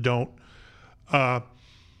 I just don't. And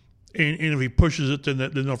if he pushes it, then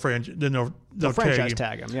they'll franchise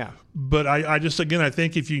tag him. Yeah. But I just, again, I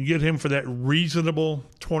think if you can get him for that reasonable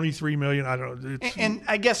 $23 million, I don't know. And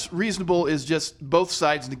I guess reasonable is just both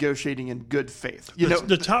sides negotiating in good faith.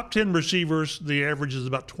 The top 10 receivers, the average is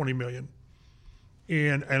about $20 million.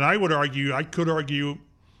 And I could argue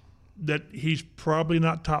that he's probably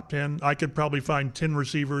not top 10. I could probably find 10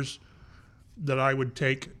 receivers that I would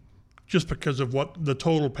take just because of what the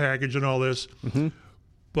total package and all this. Mm-hmm.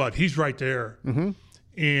 But he's right there. Mm-hmm.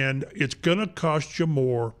 And it's going to cost you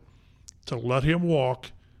more to let him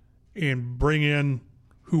walk and bring in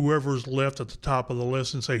whoever's left at the top of the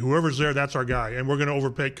list and say, whoever's there, that's our guy. And we're going to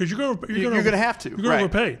overpay. Because you're going to have to. You're going to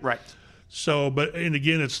overpay. Right. So, and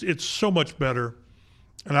again, it's so much better.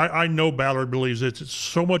 And I know Ballard believes it's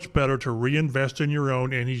so much better to reinvest in your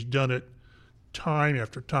own, and he's done it time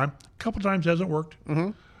after time. A couple times hasn't worked.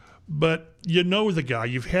 Mm-hmm. But you know the guy.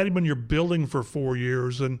 You've had him in your building for 4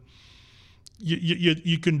 years, and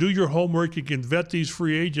you can do your homework. You can vet these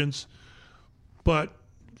free agents. But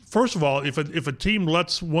first of all, if a team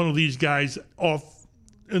lets one of these guys off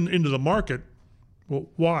into the market, well,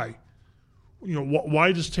 why?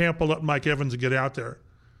 Why does Tampa let Mike Evans get out there?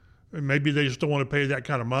 And maybe they just don't want to pay that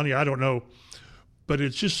kind of money. I don't know. But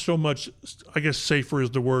it's just so much, I guess safer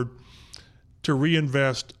is the word, to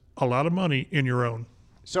reinvest a lot of money in your own.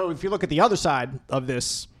 So if you look at the other side of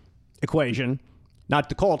this equation, not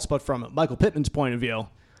the Colts, but from Michael Pittman's point of view,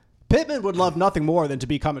 Pittman would love nothing more than to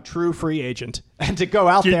become a true free agent and to go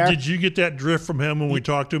out there. Did you get that drift from him when we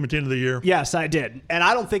talked to him at the end of the year? Yes, I did. And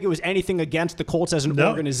I don't think it was anything against the Colts as an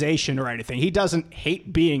organization or anything. He doesn't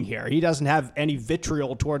hate being here. He doesn't have any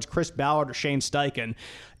vitriol towards Chris Ballard or Shane Steichen.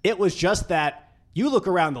 It was just that you look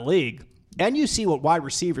around the league and you see what wide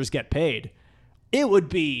receivers get paid. It would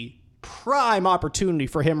be prime opportunity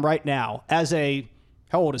for him right now as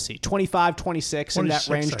how old is he? 25, 26 in that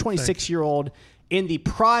range, 26-year-old in the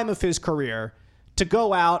prime of his career to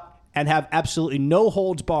go out and have absolutely no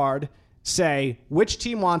holds barred, say which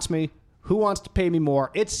team wants me, who wants to pay me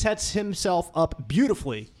more. It sets himself up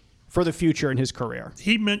beautifully for the future in his career.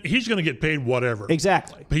 He's going to get paid whatever.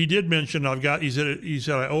 Exactly. But he did mention he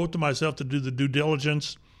said I owe it to myself to do the due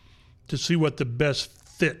diligence to see what the best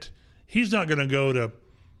fit. He's not going to go to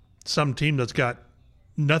some team that's got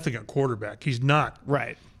nothing at quarterback. He's not.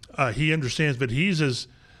 Right. He understands, but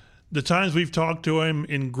the times we've talked to him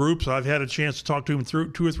in groups, I've had a chance to talk to him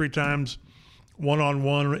through 2 or 3 times,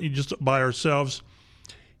 one-on-one, just by ourselves.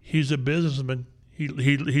 He's a businessman.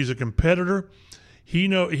 He's a competitor. He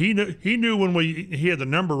knew when he had the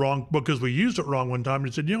number wrong because we used it wrong one time.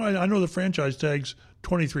 He said, I know the franchise tag's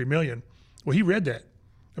 $23 million. Well, he read that.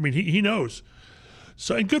 I mean, he knows.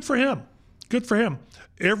 So, and good for him. Good for him.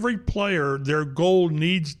 Every player, their goal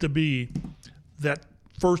needs to be that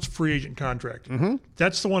first free agent contract. Mm-hmm.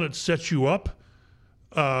 That's the one that sets you up.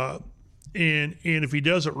 And if he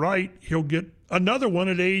does it right, he'll get another one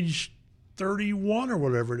at age 31 or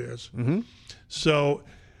whatever it is. Mm-hmm. So,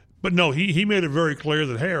 but no, he made it very clear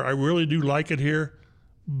that, hey, I really do like it here.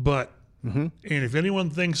 But, and if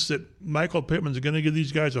anyone thinks that Michael Pittman's going to give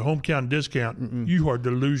these guys a hometown discount, you are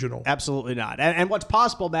delusional. Absolutely not. And what's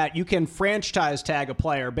possible, Matt, you can franchise tag a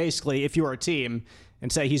player, basically, if you're a team,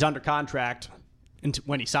 and say he's under contract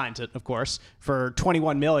when he signs it, of course, for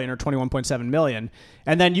 $21 million or $21.7 million,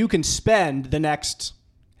 and then you can spend the next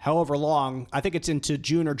however long, I think it's into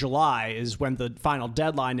June or July is when the final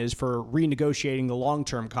deadline is for renegotiating the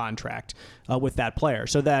long-term contract with that player.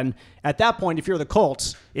 So then at that point, if you're the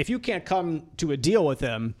Colts, if you can't come to a deal with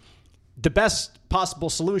him, the best possible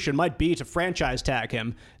solution might be to franchise tag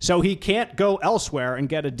him so he can't go elsewhere and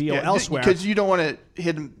get a deal elsewhere. Because you don't want to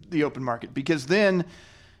hit the open market, because then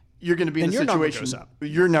you're going to be in a situation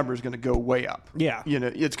your number is going to go way up. Yeah.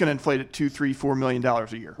 It's going to inflate at $2, $3, $4 million a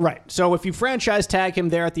year. Right. So if you franchise tag him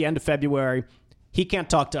there at the end of February, he can't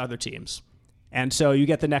talk to other teams. And so you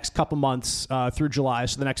get the next couple months through July,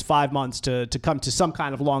 so the next 5 months to come to some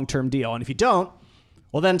kind of long-term deal. And if you don't,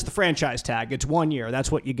 well, then it's the franchise tag. It's 1 year.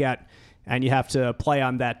 That's what you get. And you have to play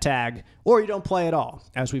on that tag, or you don't play at all,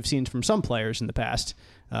 as we've seen from some players in the past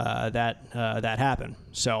that happen.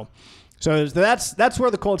 So that's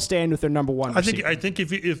where the Colts stand with their number one receiver. I think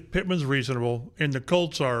if Pittman's reasonable and the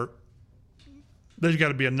Colts there's got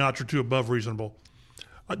to be a notch or two above reasonable,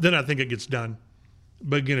 then I think it gets done.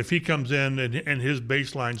 But again, if he comes in and his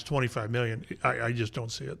baseline's $25 million, I just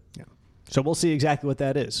don't see it. Yeah. So we'll see exactly what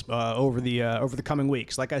that is over the coming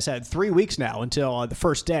weeks. Like I said, 3 weeks now until the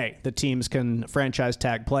first day that teams can franchise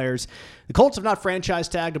tag players. The Colts have not franchise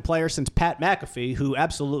tagged a player since Pat McAfee, who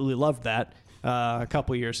absolutely loved that a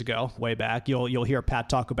couple years ago, way back. You'll hear Pat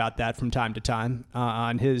talk about that from time to time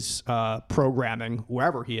on his programming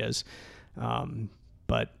wherever he is.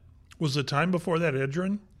 But was the time before that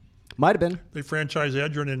Edgerrin? Might have been. They franchised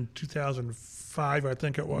Edgerrin in 2005, I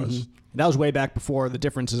think it was. Mm-hmm. That was way back before the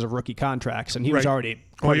differences of rookie contracts, and he was already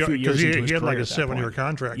quite a few years into his he had career like a 7-year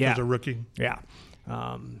contract as a rookie. Yeah.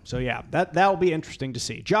 That will be interesting to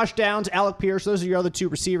see. Josh Downs, Alec Pierce, those are your other two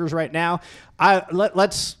receivers right now.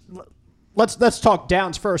 Let's talk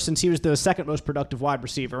Downs first, since he was the second most productive wide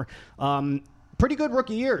receiver. Pretty good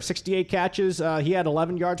rookie year, 68 catches. He had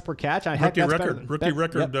 11 yards per catch. Rookie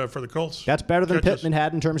record for the Colts. That's better than Pittman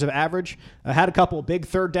had in terms of average. Had a couple of big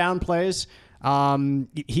third down plays.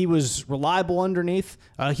 He was reliable underneath.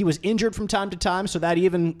 He was injured from time to time, so that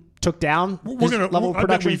even took down his level of production.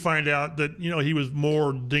 I bet we find out that he was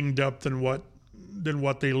more dinged up than what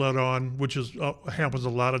they let on, which happens a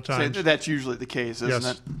lot of times. So that's usually the case, isn't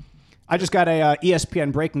it? I just got a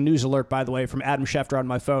ESPN breaking news alert, by the way, from Adam Schefter on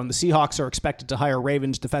my phone. The Seahawks are expected to hire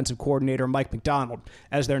Ravens defensive coordinator Mike McDonald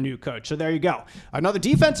as their new coach. So there you go. Another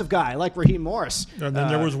defensive guy like Raheem Morris. And then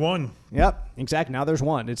there was one. Yep, exactly. Now there's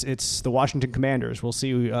one. It's the Washington Commanders. We'll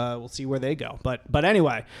see where they go. But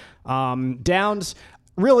anyway, Downs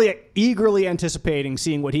really eagerly anticipating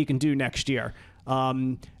seeing what he can do next year.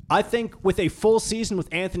 I think with a full season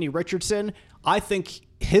with Anthony Richardson, I think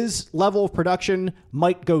his level of production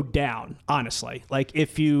might go down, honestly. Like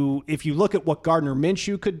if you look at what Gardner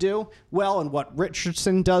Minshew could do well and what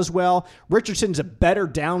Richardson does well, Richardson's a better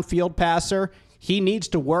downfield passer. He needs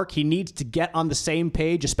to work. He needs to get on the same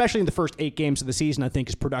page, especially in the first 8 games of the season. I think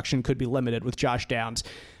his production could be limited with Josh Downs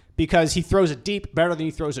because he throws it deep better than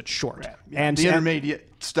he throws it short. Yeah. And the intermediate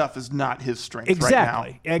stuff is not his strength right now.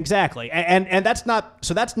 Exactly. And that's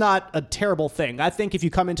not a terrible thing. I think if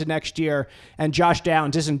you come into next year and Josh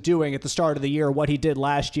Downs isn't doing at the start of the year what he did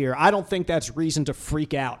last year, I don't think that's reason to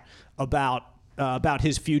freak out about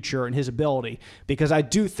his future and his ability, because I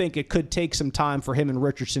do think it could take some time for him and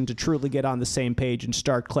Richardson to truly get on the same page and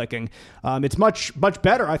start clicking. It's much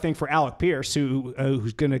better, I think, for Alec Pierce,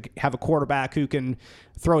 who's going to have a quarterback who can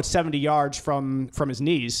throw it 70 yards from his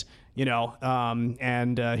knees,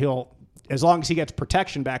 and he'll, as long as he gets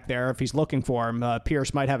protection back there, if he's looking for him,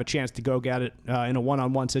 Pierce might have a chance to go get it in a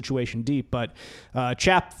one-on-one situation deep. But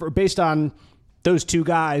based on those two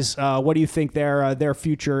guys, what do you think their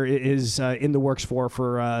future is in the works for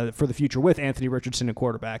the future with Anthony Richardson at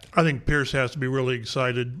quarterback? I think Pierce has to be really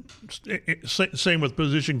excited. Same with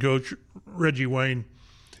position coach Reggie Wayne.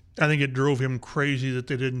 I think it drove him crazy that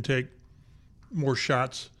they didn't take more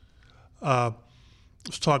shots. I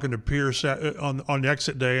was talking to Pierce on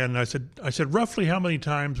exit day, and I said, roughly how many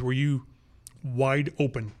times were you wide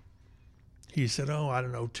open? He said, I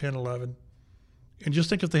don't know, 10, 11. And just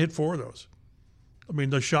think if they hit 4 of those. I mean,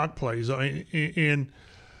 the shock plays. And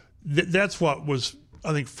that's what was,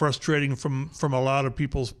 I think, frustrating from a lot of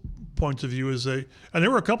people's points of view. And there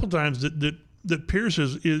were a couple times that Pierce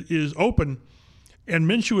is open, and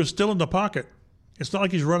Minshew is still in the pocket. It's not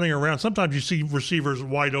like he's running around. Sometimes you see receivers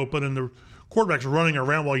wide open, and the quarterback's running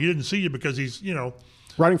around while he didn't see you because he's,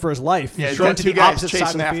 running for his life. Yeah, he's got 2 guys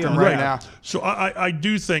chasing after him right now. So I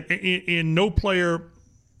do think in no player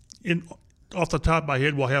off the top of my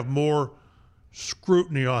head will have more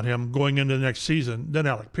scrutiny on him going into the next season than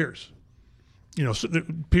Alec Pierce. So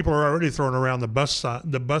people are already throwing around the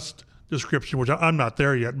bust description, which I'm not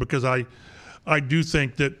there yet, because I do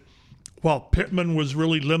think that while Pittman was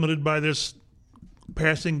really limited by this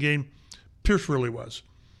passing game, Pierce really was.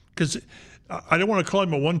 Because I don't want to call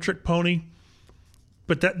him a one-trick pony,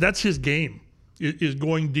 but that's his game, is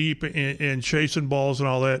going deep and chasing balls and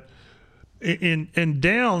all that. And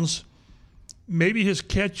Downs, maybe his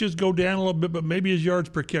catches go down a little bit, but maybe his yards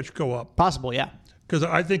per catch go up. Possible, yeah. Because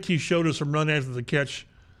I think he showed us some run after the catch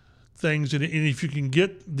things. And if you can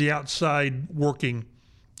get the outside working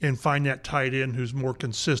and find that tight end who's more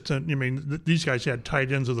consistent. I mean, these guys had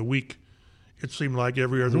tight ends of the week, it seemed like,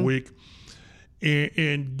 every other week.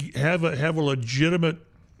 And have a legitimate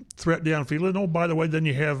threat downfield. And, oh, by the way, then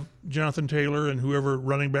you have Jonathan Taylor and whoever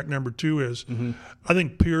running back number 2 is. I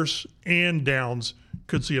think Pierce and Downs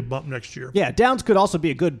could see a bump next year. Yeah, Downs could also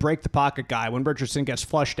be a good break-the-pocket guy. When Richardson gets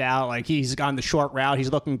flushed out, like he's on the short route,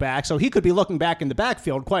 he's looking back. So he could be looking back in the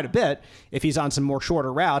backfield quite a bit if he's on some more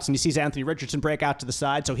shorter routes. And he sees Anthony Richardson break out to the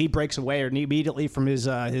side, so he breaks away immediately from his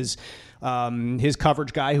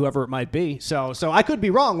coverage guy, whoever it might be. So I could be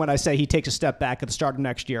wrong when I say he takes a step back at the start of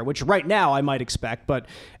next year, which right now I might expect. But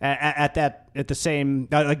at the same,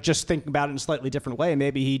 like just thinking about it in a slightly different way,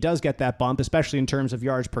 maybe he does get that bump, especially in terms of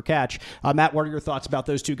yards per catch. Matt, what are your thoughts about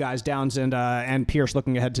those two guys, Downs and Pierce,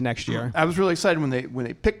 looking ahead to next year? I was really excited when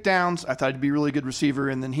they picked Downs. I thought he'd be a really good receiver,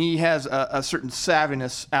 and then he has a certain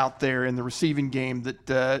savviness out there in the receiving game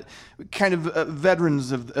that kind of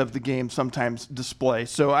veterans of the game sometimes display.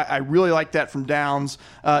 So I really like that from Downs.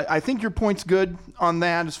 I think your point's good on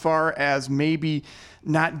that as far as maybe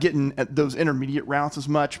not getting at those intermediate routes as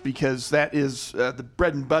much, because that is the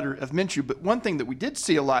bread and butter of Minshew. But one thing that we did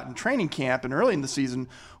see a lot in training camp and early in the season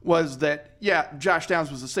was that, Josh Downs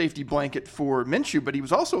was a safety blanket for Minshew, but he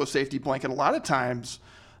was also a safety blanket a lot of times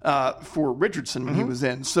for Richardson when he was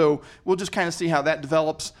in. So we'll just kind of see how that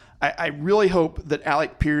develops. I really hope that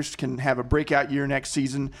Alec Pierce can have a breakout year next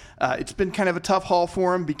season. It's been kind of a tough haul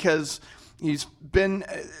for him because he's been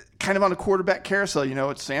kind of on a quarterback carousel.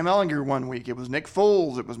 It's Sam Ehlinger one week. It was Nick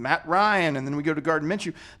Foles. It was Matt Ryan. And then we go to Gardner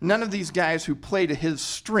Minshew. None of these guys who play to his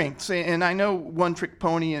strengths. And I know one-trick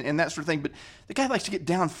pony and that sort of thing, but the guy likes to get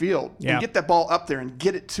downfield and get that ball up there and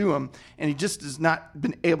get it to him. And he just has not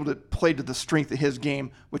been able to play to the strength of his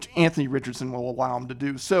game, which Anthony Richardson will allow him to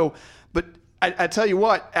do. So, but I tell you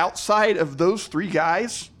what, outside of those three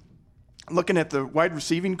guys, looking at the wide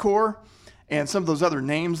receiving core and some of those other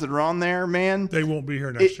names that are on there, man, they won't be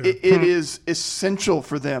here next year. It is essential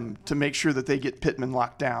for them to make sure that they get Pittman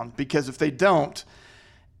locked down, because if they don't,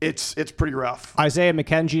 it's pretty rough. Isaiah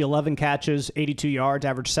McKenzie, 11 catches, 82 yards,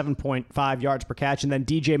 averaged 7.5 yards per catch. And then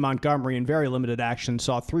DJ Montgomery, in very limited action,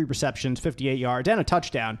 saw 3 receptions, 58 yards, and a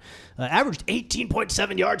touchdown. Averaged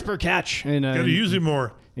 18.7 yards per catch. Got to use him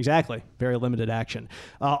more. Exactly. Very limited action.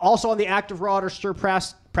 Also on the active roster,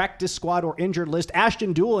 practice squad or injured list,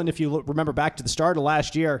 Ashton Doolin, if you remember back to the start of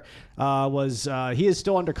last year, he is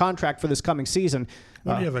still under contract for this coming season.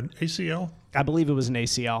 What, do you have, an ACL? I believe it was an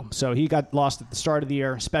ACL. So he got lost at the start of the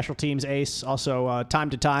year. Special teams ace, also time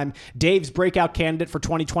to time. Dave's breakout candidate for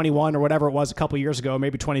 2021 or whatever it was a couple years ago,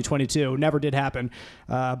 maybe 2022. Never did happen.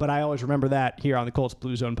 But I always remember that here on the Colts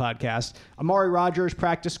Blue Zone podcast. Amari Rogers,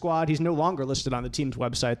 practice squad. He's no longer listed on the team's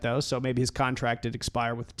website, though, so maybe his contract did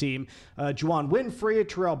expire with the team. Juwan Winfrey,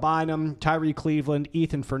 Terrell Bynum, Tyree Cleveland,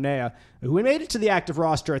 Ethan Fernea, who made it to the active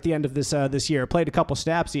roster at the end of this year, played a couple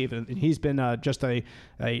snaps even. And he's been just a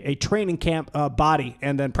training camp body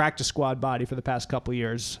and then practice squad body for the past couple of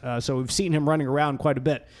years. So we've seen him running around quite a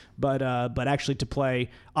bit, but actually to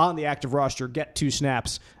play on the active roster, get 2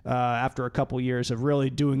 snaps after a couple of years of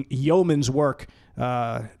really doing yeoman's work,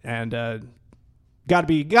 and got to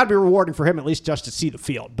be rewarding for him, at least just to see the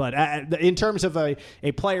field. But in terms of a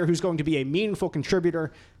player who's going to be a meaningful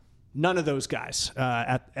contributor, none of those guys.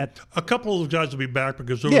 A couple of those guys will be back,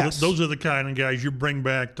 because those are the kind of guys you bring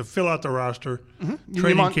back to fill out the roster,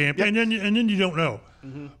 training camp, and then you don't know.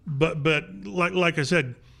 But like I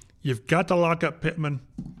said, you've got to lock up Pittman,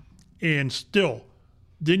 and still,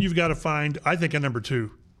 then you've got to find, I think, a number 2.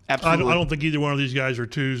 Absolutely. I don't think either one of these guys are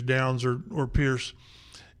 2s, Downs or Pierce.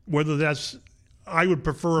 Whether that's, I would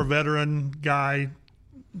prefer a veteran guy,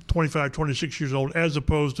 25, 26 years old, as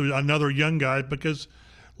opposed to another young guy, because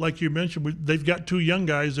like you mentioned, they've got 2 young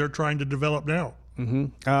guys they're trying to develop now.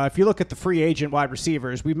 If you look at the free agent wide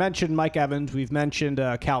receivers, we've mentioned Mike Evans, we've mentioned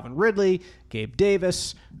Calvin Ridley, Gabe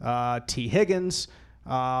Davis, T. Higgins.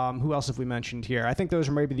 Who else have we mentioned here? I think those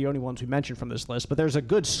are maybe the only ones we mentioned from this list, but there's a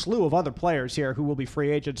good slew of other players here who will be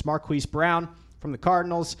free agents. Marquise Brown, from the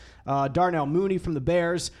Cardinals, Darnell Mooney from the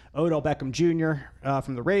Bears, Odell Beckham Jr.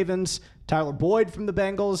 From the Ravens, Tyler Boyd from the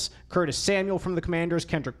Bengals, Curtis Samuel from the Commanders,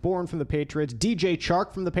 Kendrick Bourne from the Patriots, DJ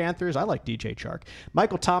Chark from the Panthers. I like DJ Chark.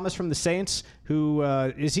 Michael Thomas from the Saints, who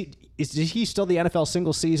is he still the NFL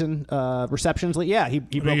single season receptions lead? Yeah, he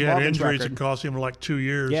broke had Marvin's injuries record. that cost him like 2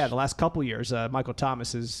 years. Yeah, the last couple years, Michael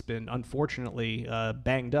Thomas has been unfortunately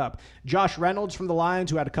banged up. Josh Reynolds from the Lions,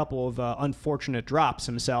 who had a couple of unfortunate drops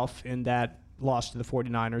himself in that lost to the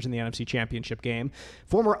 49ers in the NFC Championship game.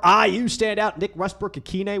 Former IU standout Nick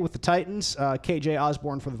Westbrook-Akine with the Titans, KJ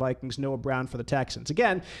Osborne for the Vikings, Noah Brown for the Texans.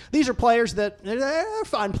 Again, these are players that they're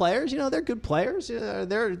fine players. They're good players.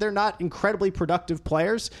 They're not incredibly productive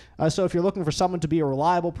players. So if you're looking for someone to be a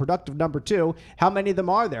reliable, productive number two, how many of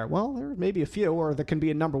them are there? Well, there may be a few, or there can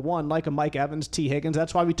be a number one like a Mike Evans, T. Higgins.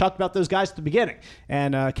 That's why we talked about those guys at the beginning,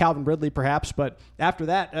 and Calvin Ridley perhaps. But after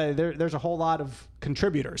that, there's a whole lot of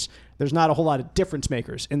contributors. There's not a whole lot of difference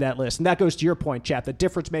makers in that list. And that goes to your point, Chap, that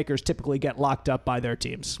difference makers typically get locked up by their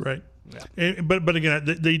teams. Right. Yeah. But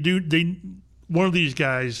again, one of these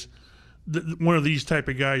guys, one of these type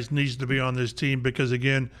of guys needs to be on this team because,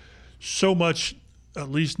 again, so much, at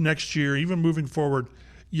least next year, even moving forward,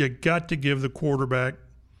 you got to give the quarterback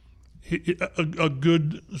a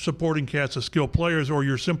good supporting cast of skilled players, or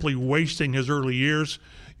you're simply wasting his early years.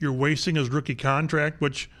 You're wasting his rookie contract,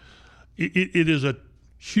 which it is a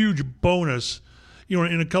huge bonus.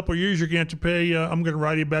 In a couple of years, you're going to have to pay, I'm going to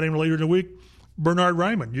write about him later in the week, Bernard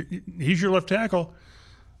Ryman. He's your left tackle.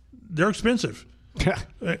 They're expensive.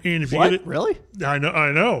 And if What? you get it, Really? I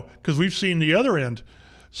know, because we've seen the other end.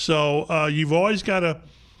 So you've always got to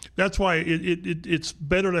 – that's why it's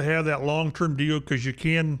better to have that long-term deal because you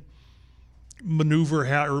can maneuver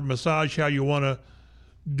or massage how you want to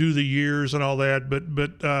do the years and all that.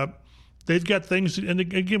 But they've got things – and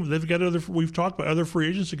again, they've got we've talked about other free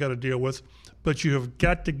agents they've got to deal with. But you have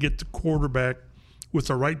got to get the quarterback with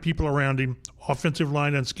the right people around him, offensive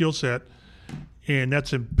line and skill set, and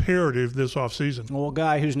that's imperative this offseason. Well, a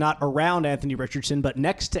guy who's not around Anthony Richardson, but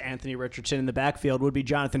next to Anthony Richardson in the backfield would be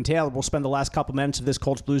Jonathan Taylor. We'll spend the last couple minutes of this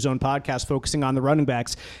Colts Blue Zone podcast focusing on the running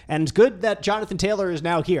backs. And it's good that Jonathan Taylor is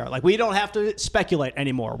now here. Like, we don't have to speculate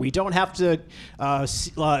anymore. We don't have to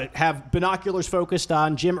have binoculars focused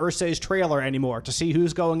on Jim Irsay's trailer anymore to see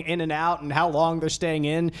who's going in and out and how long they're staying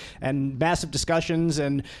in, and massive discussions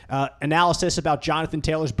and analysis about Jonathan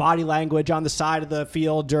Taylor's body language on the side of the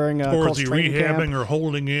field during Colts training camp. Or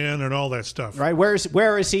holding in and all that stuff. Right? Where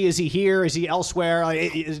is he? Is he here? Is he elsewhere?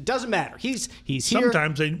 It doesn't matter. He's here.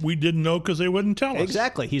 Sometimes we didn't know because they wouldn't tell us.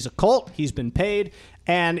 Exactly. He's a Colt. He's been paid.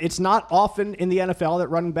 And it's not often in the NFL that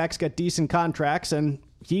running backs get decent contracts. And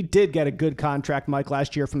he did get a good contract, Mike,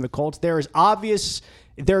 last year from the Colts. There's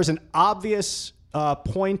an obvious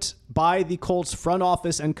point by the Colts front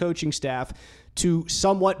office and coaching staff to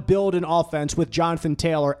somewhat build an offense with Jonathan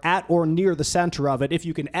Taylor at or near the center of it. If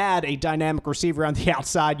you can add a dynamic receiver on the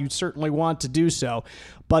outside, you certainly want to do so.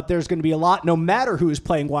 But there's going to be a lot, no matter who is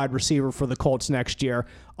playing wide receiver for the Colts next year,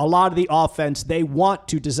 a lot of the offense they want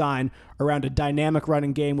to design around a dynamic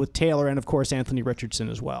running game with Taylor and, of course, Anthony Richardson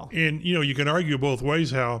as well. And, you can argue both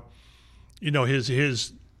ways how,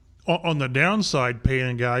 his on the downside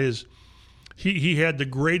paying guy is he had the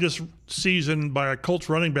greatest season by a Colts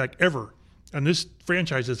running back ever. And this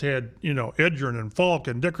franchise has had, Edgerrin and Falk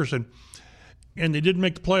and Dickerson, and they didn't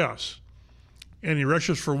make the playoffs. And he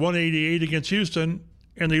rushes for 188 against Houston,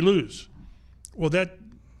 and they lose. Well, that,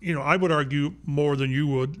 I would argue more than you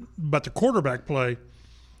would about the quarterback play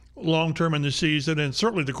long-term in the season, and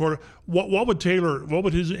certainly the quarter. What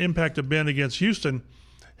would his impact have been against Houston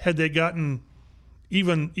had they gotten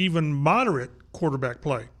even moderate quarterback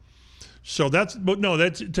play? So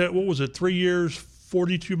what was it, 3 years,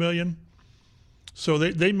 $42 million? So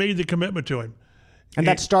they made the commitment to him. And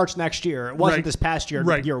that starts next year. It wasn't this past year,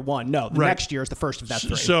 right. Year one. No, the next year is the first of that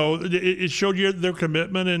three. So it showed you their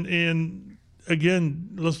commitment. And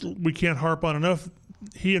again, we can't harp on enough.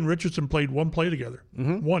 He and Richardson played one play together.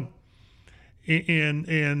 Mm-hmm. One.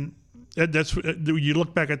 And that's you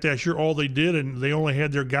look back at that, sure, all they did, and they only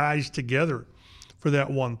had their guys together for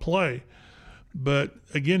that one play. But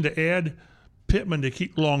again, to add Pittman to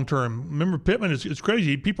keep long-term. Remember, Pittman it's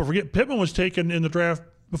crazy. People forget Pittman was taken in the draft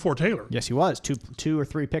before Taylor. Yes, he was. Two or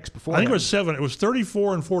three picks before. I think it was 7. It was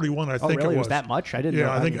 34 and 41. I think really? It was that much? I didn't. Yeah,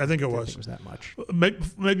 know. I think it was. Think it was that much.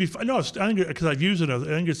 Maybe no. I think because I've used it. I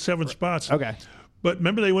think it's 7 spots. Okay. But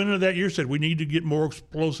remember, they went into that year said we need to get more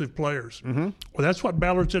explosive players. Mm-hmm. Well, that's what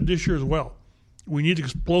Ballard said this year as well. We need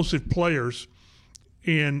explosive players.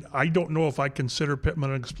 And I don't know if I consider Pittman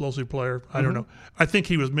an explosive player. I don't know. I think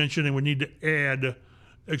he was mentioning we need to add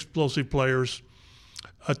explosive players.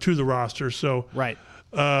 to the roster. So Right.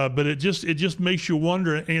 But it just makes you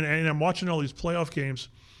wonder. And I'm watching all these playoff games,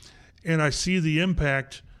 and I see the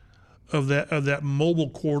impact of that mobile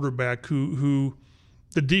quarterback who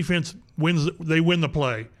the defense wins. They win the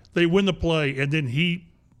play. They win the play, and then he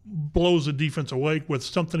blows the defense away with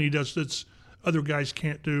something he does that's other guys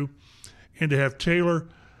can't do. And to have Taylor,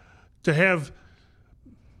 to have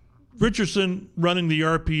Richardson running the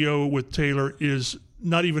RPO with Taylor is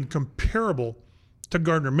not even comparable to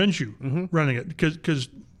Gardner Minshew running it because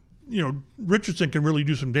Richardson can really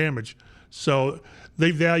do some damage. So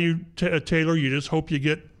they value Taylor. You just hope you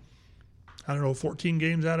get 14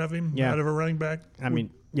 games out of him, out of a running back. I mean,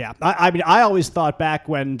 I always thought back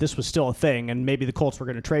when this was still a thing and maybe the Colts were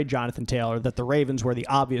going to trade Jonathan Taylor that the Ravens were the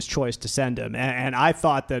obvious choice to send him. And I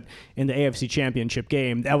thought that in the AFC Championship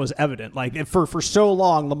game, that was evident. Like for so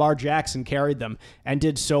long, Lamar Jackson carried them and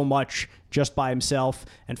did so much just by himself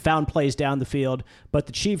and found plays down the field. But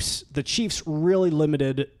the Chiefs really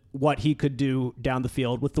limited what he could do down the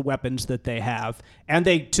field with the weapons that they have. And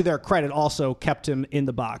they, to their credit, also kept him in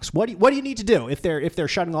the box. What do you need to do if they're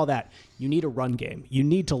shutting all that? You need a run game. You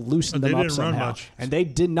need to loosen them up somehow. And they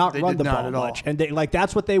did not run the ball much. And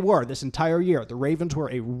that's what they were this entire year. The Ravens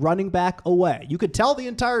were a running back away. You could tell the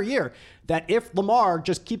entire year that if Lamar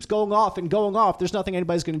just keeps going off, there's nothing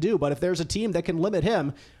anybody's going to do. But if there's a team that can limit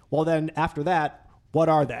him, well, then after that, what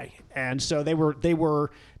are they? And so they were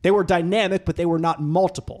dynamic, but they were not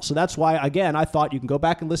multiple. So that's why, again, I thought you can go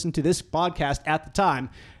back and listen to this podcast at the time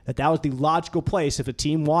that was the logical place if a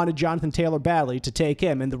team wanted Jonathan Taylor badly to take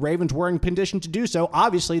him. And the Ravens were in condition to do so.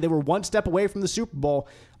 Obviously, they were one step away from the Super Bowl.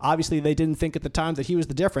 Obviously, they didn't think at the time that he was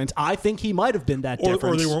the difference. I think he might have been that difference.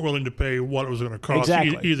 Or they weren't willing to pay what it was going to cost,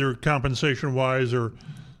 either compensation-wise or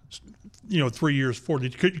 3 years, 40,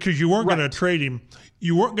 because you weren't going to trade him.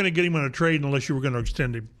 You weren't going to get him on a trade unless you were going to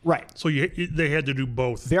extend him. Right. So they had to do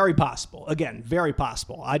both. Very possible. Again, very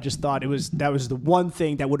possible. I just thought that was the one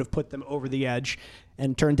thing that would have put them over the edge,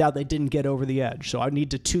 and turned out they didn't get over the edge. So I need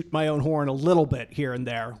to toot my own horn a little bit here and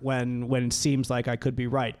there when it seems like I could be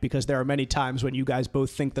right, because there are many times when you guys both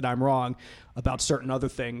think that I'm wrong about certain other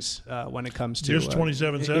things when it comes to... Just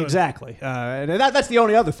 27-7. Exactly. And that's the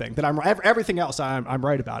only other thing that I'm right. Everything else I'm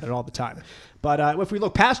right about it all the time. But if we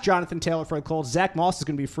look past Jonathan Taylor for the Colts, Zach Moss is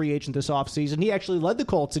going to be a free agent this offseason. He actually led the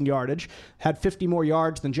Colts in yardage, had 50 more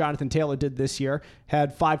yards than Jonathan Taylor did this year,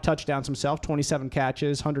 had 5 touchdowns himself, 27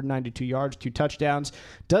 catches, 192 yards, 2 touchdowns.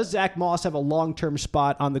 Does Zach Moss have a long-term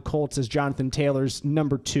spot on the Colts as Jonathan Taylor's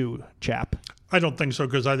number 2, Chap? I don't think so,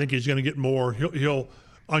 because I think he's going to get more.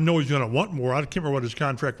 I know he's going to want more. I can't remember what his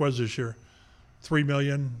contract was this year. $3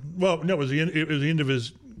 million. Well, no, it was the end of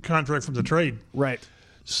his contract from the trade. Right.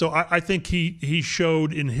 So I think he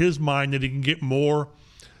showed in his mind that he can get more,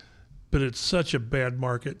 but it's such a bad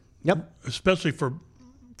market. Yep. Especially for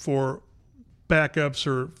backups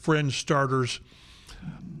or fringe starters.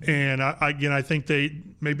 And I think they're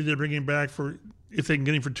bringing him back if they can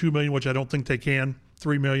get him for $2 million, which I don't think they can,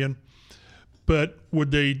 $3 million. But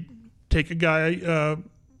would they take a guy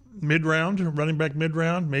mid-round, running back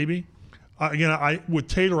mid-round? Maybe. With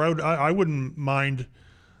Taylor, I wouldn't mind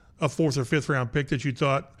a 4th or 5th round pick that you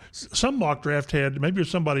thought some mock draft had. Maybe it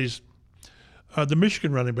was somebody's the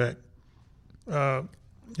Michigan running back. Blake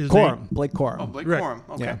Corum. Oh, Blake right. Corum.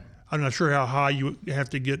 Okay. Yeah. I'm not sure how high you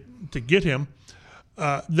have to get him.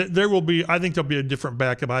 There will be. I think there'll be a different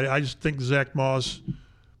backup. I just think Zach Moss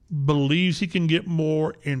believes he can get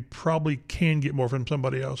more and probably can get more from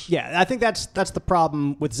somebody else. Yeah, I think that's the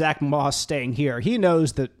problem with Zach Moss staying here. He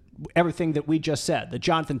knows that everything that we just said, that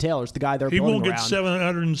Jonathan Taylor's the guy they're building around. He won't get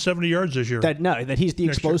 770 yards this year. That he's the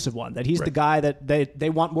explosive one. That he's the guy that they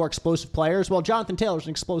want more explosive players. Well, Jonathan Taylor's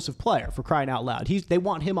an explosive player, for crying out loud. They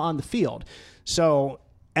want him on the field. So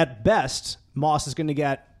at best, Moss is going to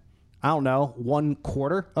get, I don't know,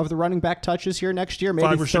 1/4 of the running back touches here next year, maybe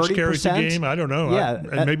 5 or 6 30%. carries a game. I don't know.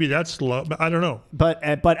 Yeah, maybe that's low, but I don't know. But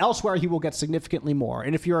elsewhere, he will get significantly more.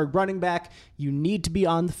 And if you're a running back, you need to be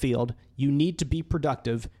on the field. You need to be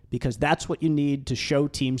productive, because that's what you need to show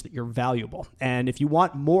teams that you're valuable. And if you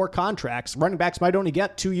want more contracts, running backs might only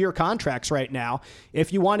get 2-year contracts right now.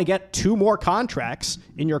 If you want to get 2 more contracts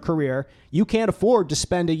in your career, you can't afford to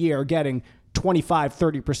spend a year getting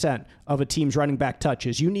 25-30% of a team's running back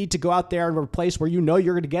touches. You need to go out there and replace where you're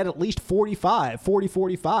going to get at least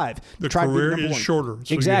 40-45. The career is shorter,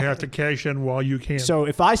 so exactly. You have to cash in while you can. So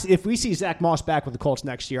if we see Zach Moss back with the Colts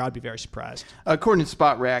next year, I'd be very surprised. According to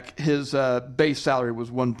Spot Rack, his base salary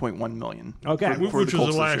was $1.1 million. Okay, which was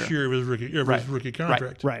the last year of his rookie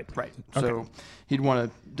contract. Right. So he'd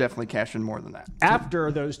want to definitely cash in more than that.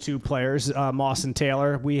 After those two players, Moss and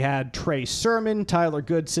Taylor, we had Trey Sermon, Tyler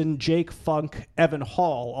Goodson, Jake Fugler, Funk, Evan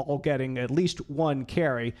Hall, all getting at least one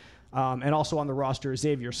carry. And also on the roster,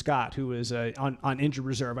 Xavier Scott, who is on injured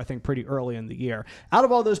reserve, I think, pretty early in the year. Out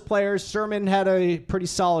of all those players, Sermon had a pretty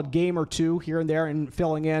solid game or two here and there in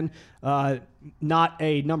filling in. Not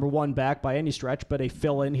a number one back by any stretch, but a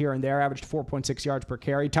fill-in here and there, averaged 4.6 yards per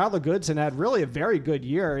carry. Tyler Goodson had really a very good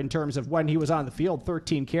year in terms of when he was on the field,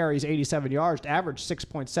 13 carries, 87 yards, averaged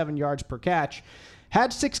 6.7 yards per catch.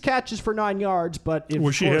 Had 6 catches for 9 yards, but...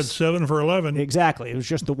 She had 7 for 11. Exactly. It was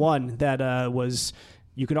just the one that was...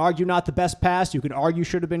 You can argue not the best pass. You can argue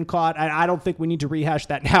should have been caught. I don't think we need to rehash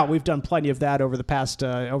that now. We've done plenty of that over the past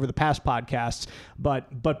podcasts.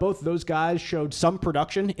 But both of those guys showed some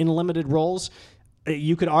production in limited roles.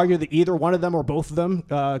 You could argue that either one of them or both of them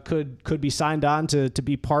could be signed on to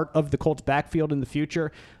be part of the Colts backfield in the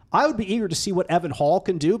future. I would be eager to see what Evan Hall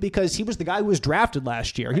can do because he was the guy who was drafted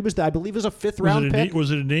last year. He was, I believe, a 5th-round pick.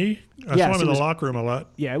 Was it a knee? I saw him in the locker room a lot.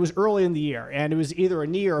 Yeah, it was early in the year, and it was either a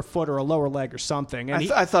knee or a foot or a lower leg or something.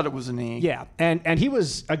 And I thought it was a knee. Yeah, and he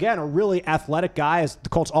was, again, a really athletic guy, as the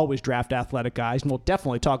Colts always draft athletic guys, and we'll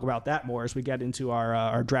definitely talk about that more as we get into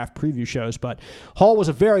our draft preview shows. But Hall was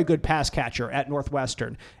a very good pass catcher at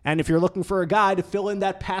Northwestern, and if you're looking for a guy to fill in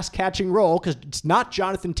that pass-catching role, because it's not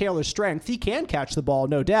Jonathan Taylor's strength, he can catch the ball,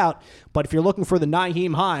 no doubt, but if you're looking for the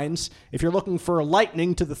Nyheim Hines, if you're looking for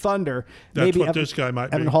lightning to the Thunder, that's maybe this guy might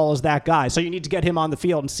be. Evan Hall is that guy. So you need to get him on the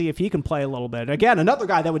field and see if he can play a little bit. Again, another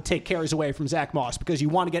guy that would take carries away from Zach Moss because you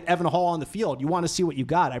want to get Evan Hall on the field. You want to see what you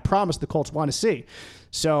got. I promise the Colts want to see.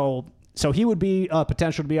 So he would be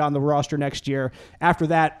potential to be on the roster next year. After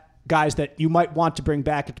that, guys that you might want to bring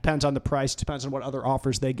back, it depends on the price, depends on what other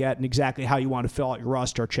offers they get, and exactly how you want to fill out your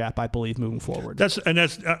roster, Chap, I believe, moving forward. That's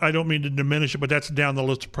I don't mean to diminish it, but that's down the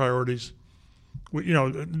list of priorities.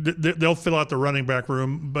 They'll fill out the running back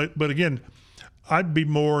room, but again, I'd be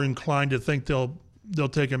more inclined to think they'll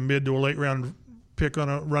take a mid to a late round pick on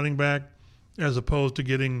a running back as opposed to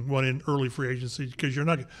getting one in early free agency because they're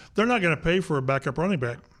not going to pay for a backup running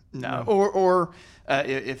back. No. Or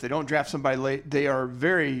if they don't draft somebody late, they are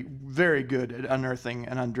very, very good at unearthing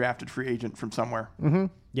an undrafted free agent from somewhere. Mm-hmm.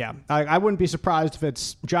 Yeah. I wouldn't be surprised if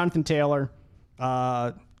it's Jonathan Taylor,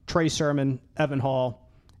 Trey Sermon, Evan Hall,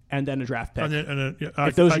 and then a draft pick.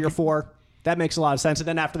 If those are your 4, that makes a lot of sense. And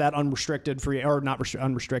then after that, unrestricted free, or not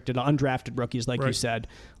unrestricted, undrafted rookies, like you said.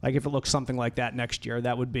 Like if it looks something like that next year,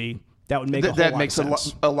 that would make a whole lot of sense. That makes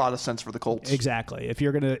a lot of sense for the Colts. Exactly. If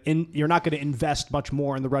you're you're not going to invest much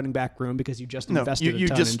more in the running back room because you just invested a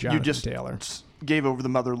ton in Jonathan Taylor. Gave over the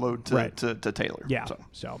mother load to Taylor. Yeah.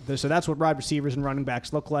 So that's what wide receivers and running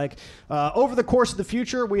backs look like. Over the course of the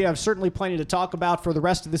future, we have certainly plenty to talk about for the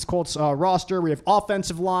rest of this Colts roster. We have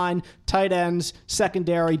offensive line, tight ends,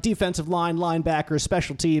 secondary, defensive line, linebackers,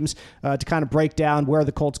 special teams to kind of break down where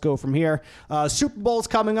the Colts go from here. Super Bowl's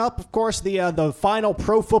coming up. Of course, the final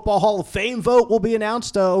Pro Football Hall of Fame vote will be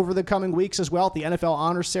announced over the coming weeks as well at the NFL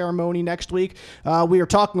Honor Ceremony next week. We are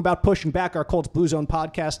talking about pushing back our Colts Blue Zone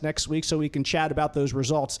podcast next week so we can chat about those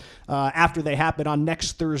results after they happen on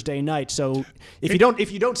next Thursday night. So if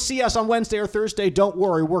you don't see us on Wednesday or Thursday, don't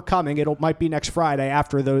worry, we're coming. It might be next Friday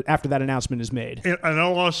after that announcement is made. And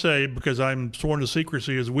all I'll say, because I'm sworn to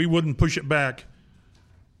secrecy, is we wouldn't push it back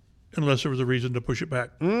unless there was a reason to push it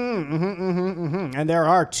back. And there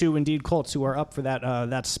are 2 indeed Colts who are up for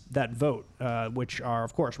that vote, which are,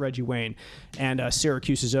 of course, Reggie Wayne and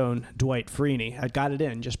Syracuse's own Dwight Freeney. I got it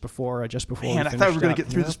in just before. Man, I thought we were going to get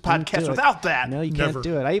through this podcast without that. No, you can't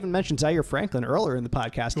do it. I even mentioned Zaire Franklin earlier in the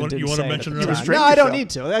podcast. You want to mention it? No, I don't need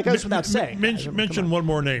to. That goes without saying. Mention one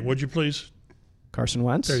more name, would you please? Carson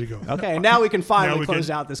Wentz. There you go. Okay, and now we can finally close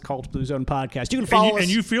out this Colts Blue Zone podcast. You can follow us.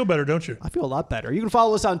 And you feel better, don't you? I feel a lot better. You can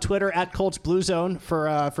follow us on Twitter at Colts Blue Zone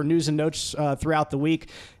for news and notes throughout the week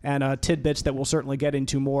and tidbits that we'll certainly get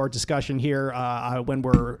into more discussion here when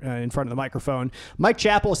we're in front of the microphone. Mike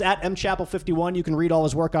Chappell is at mchappell51. You can read all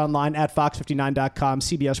his work online at fox59.com,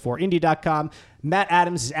 cbs4indy.com. Matt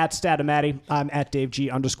Adams is at Statomatty. I'm at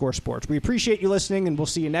DaveG_sports. We appreciate you listening, and we'll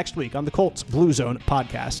see you next week on the Colts Blue Zone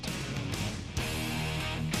podcast.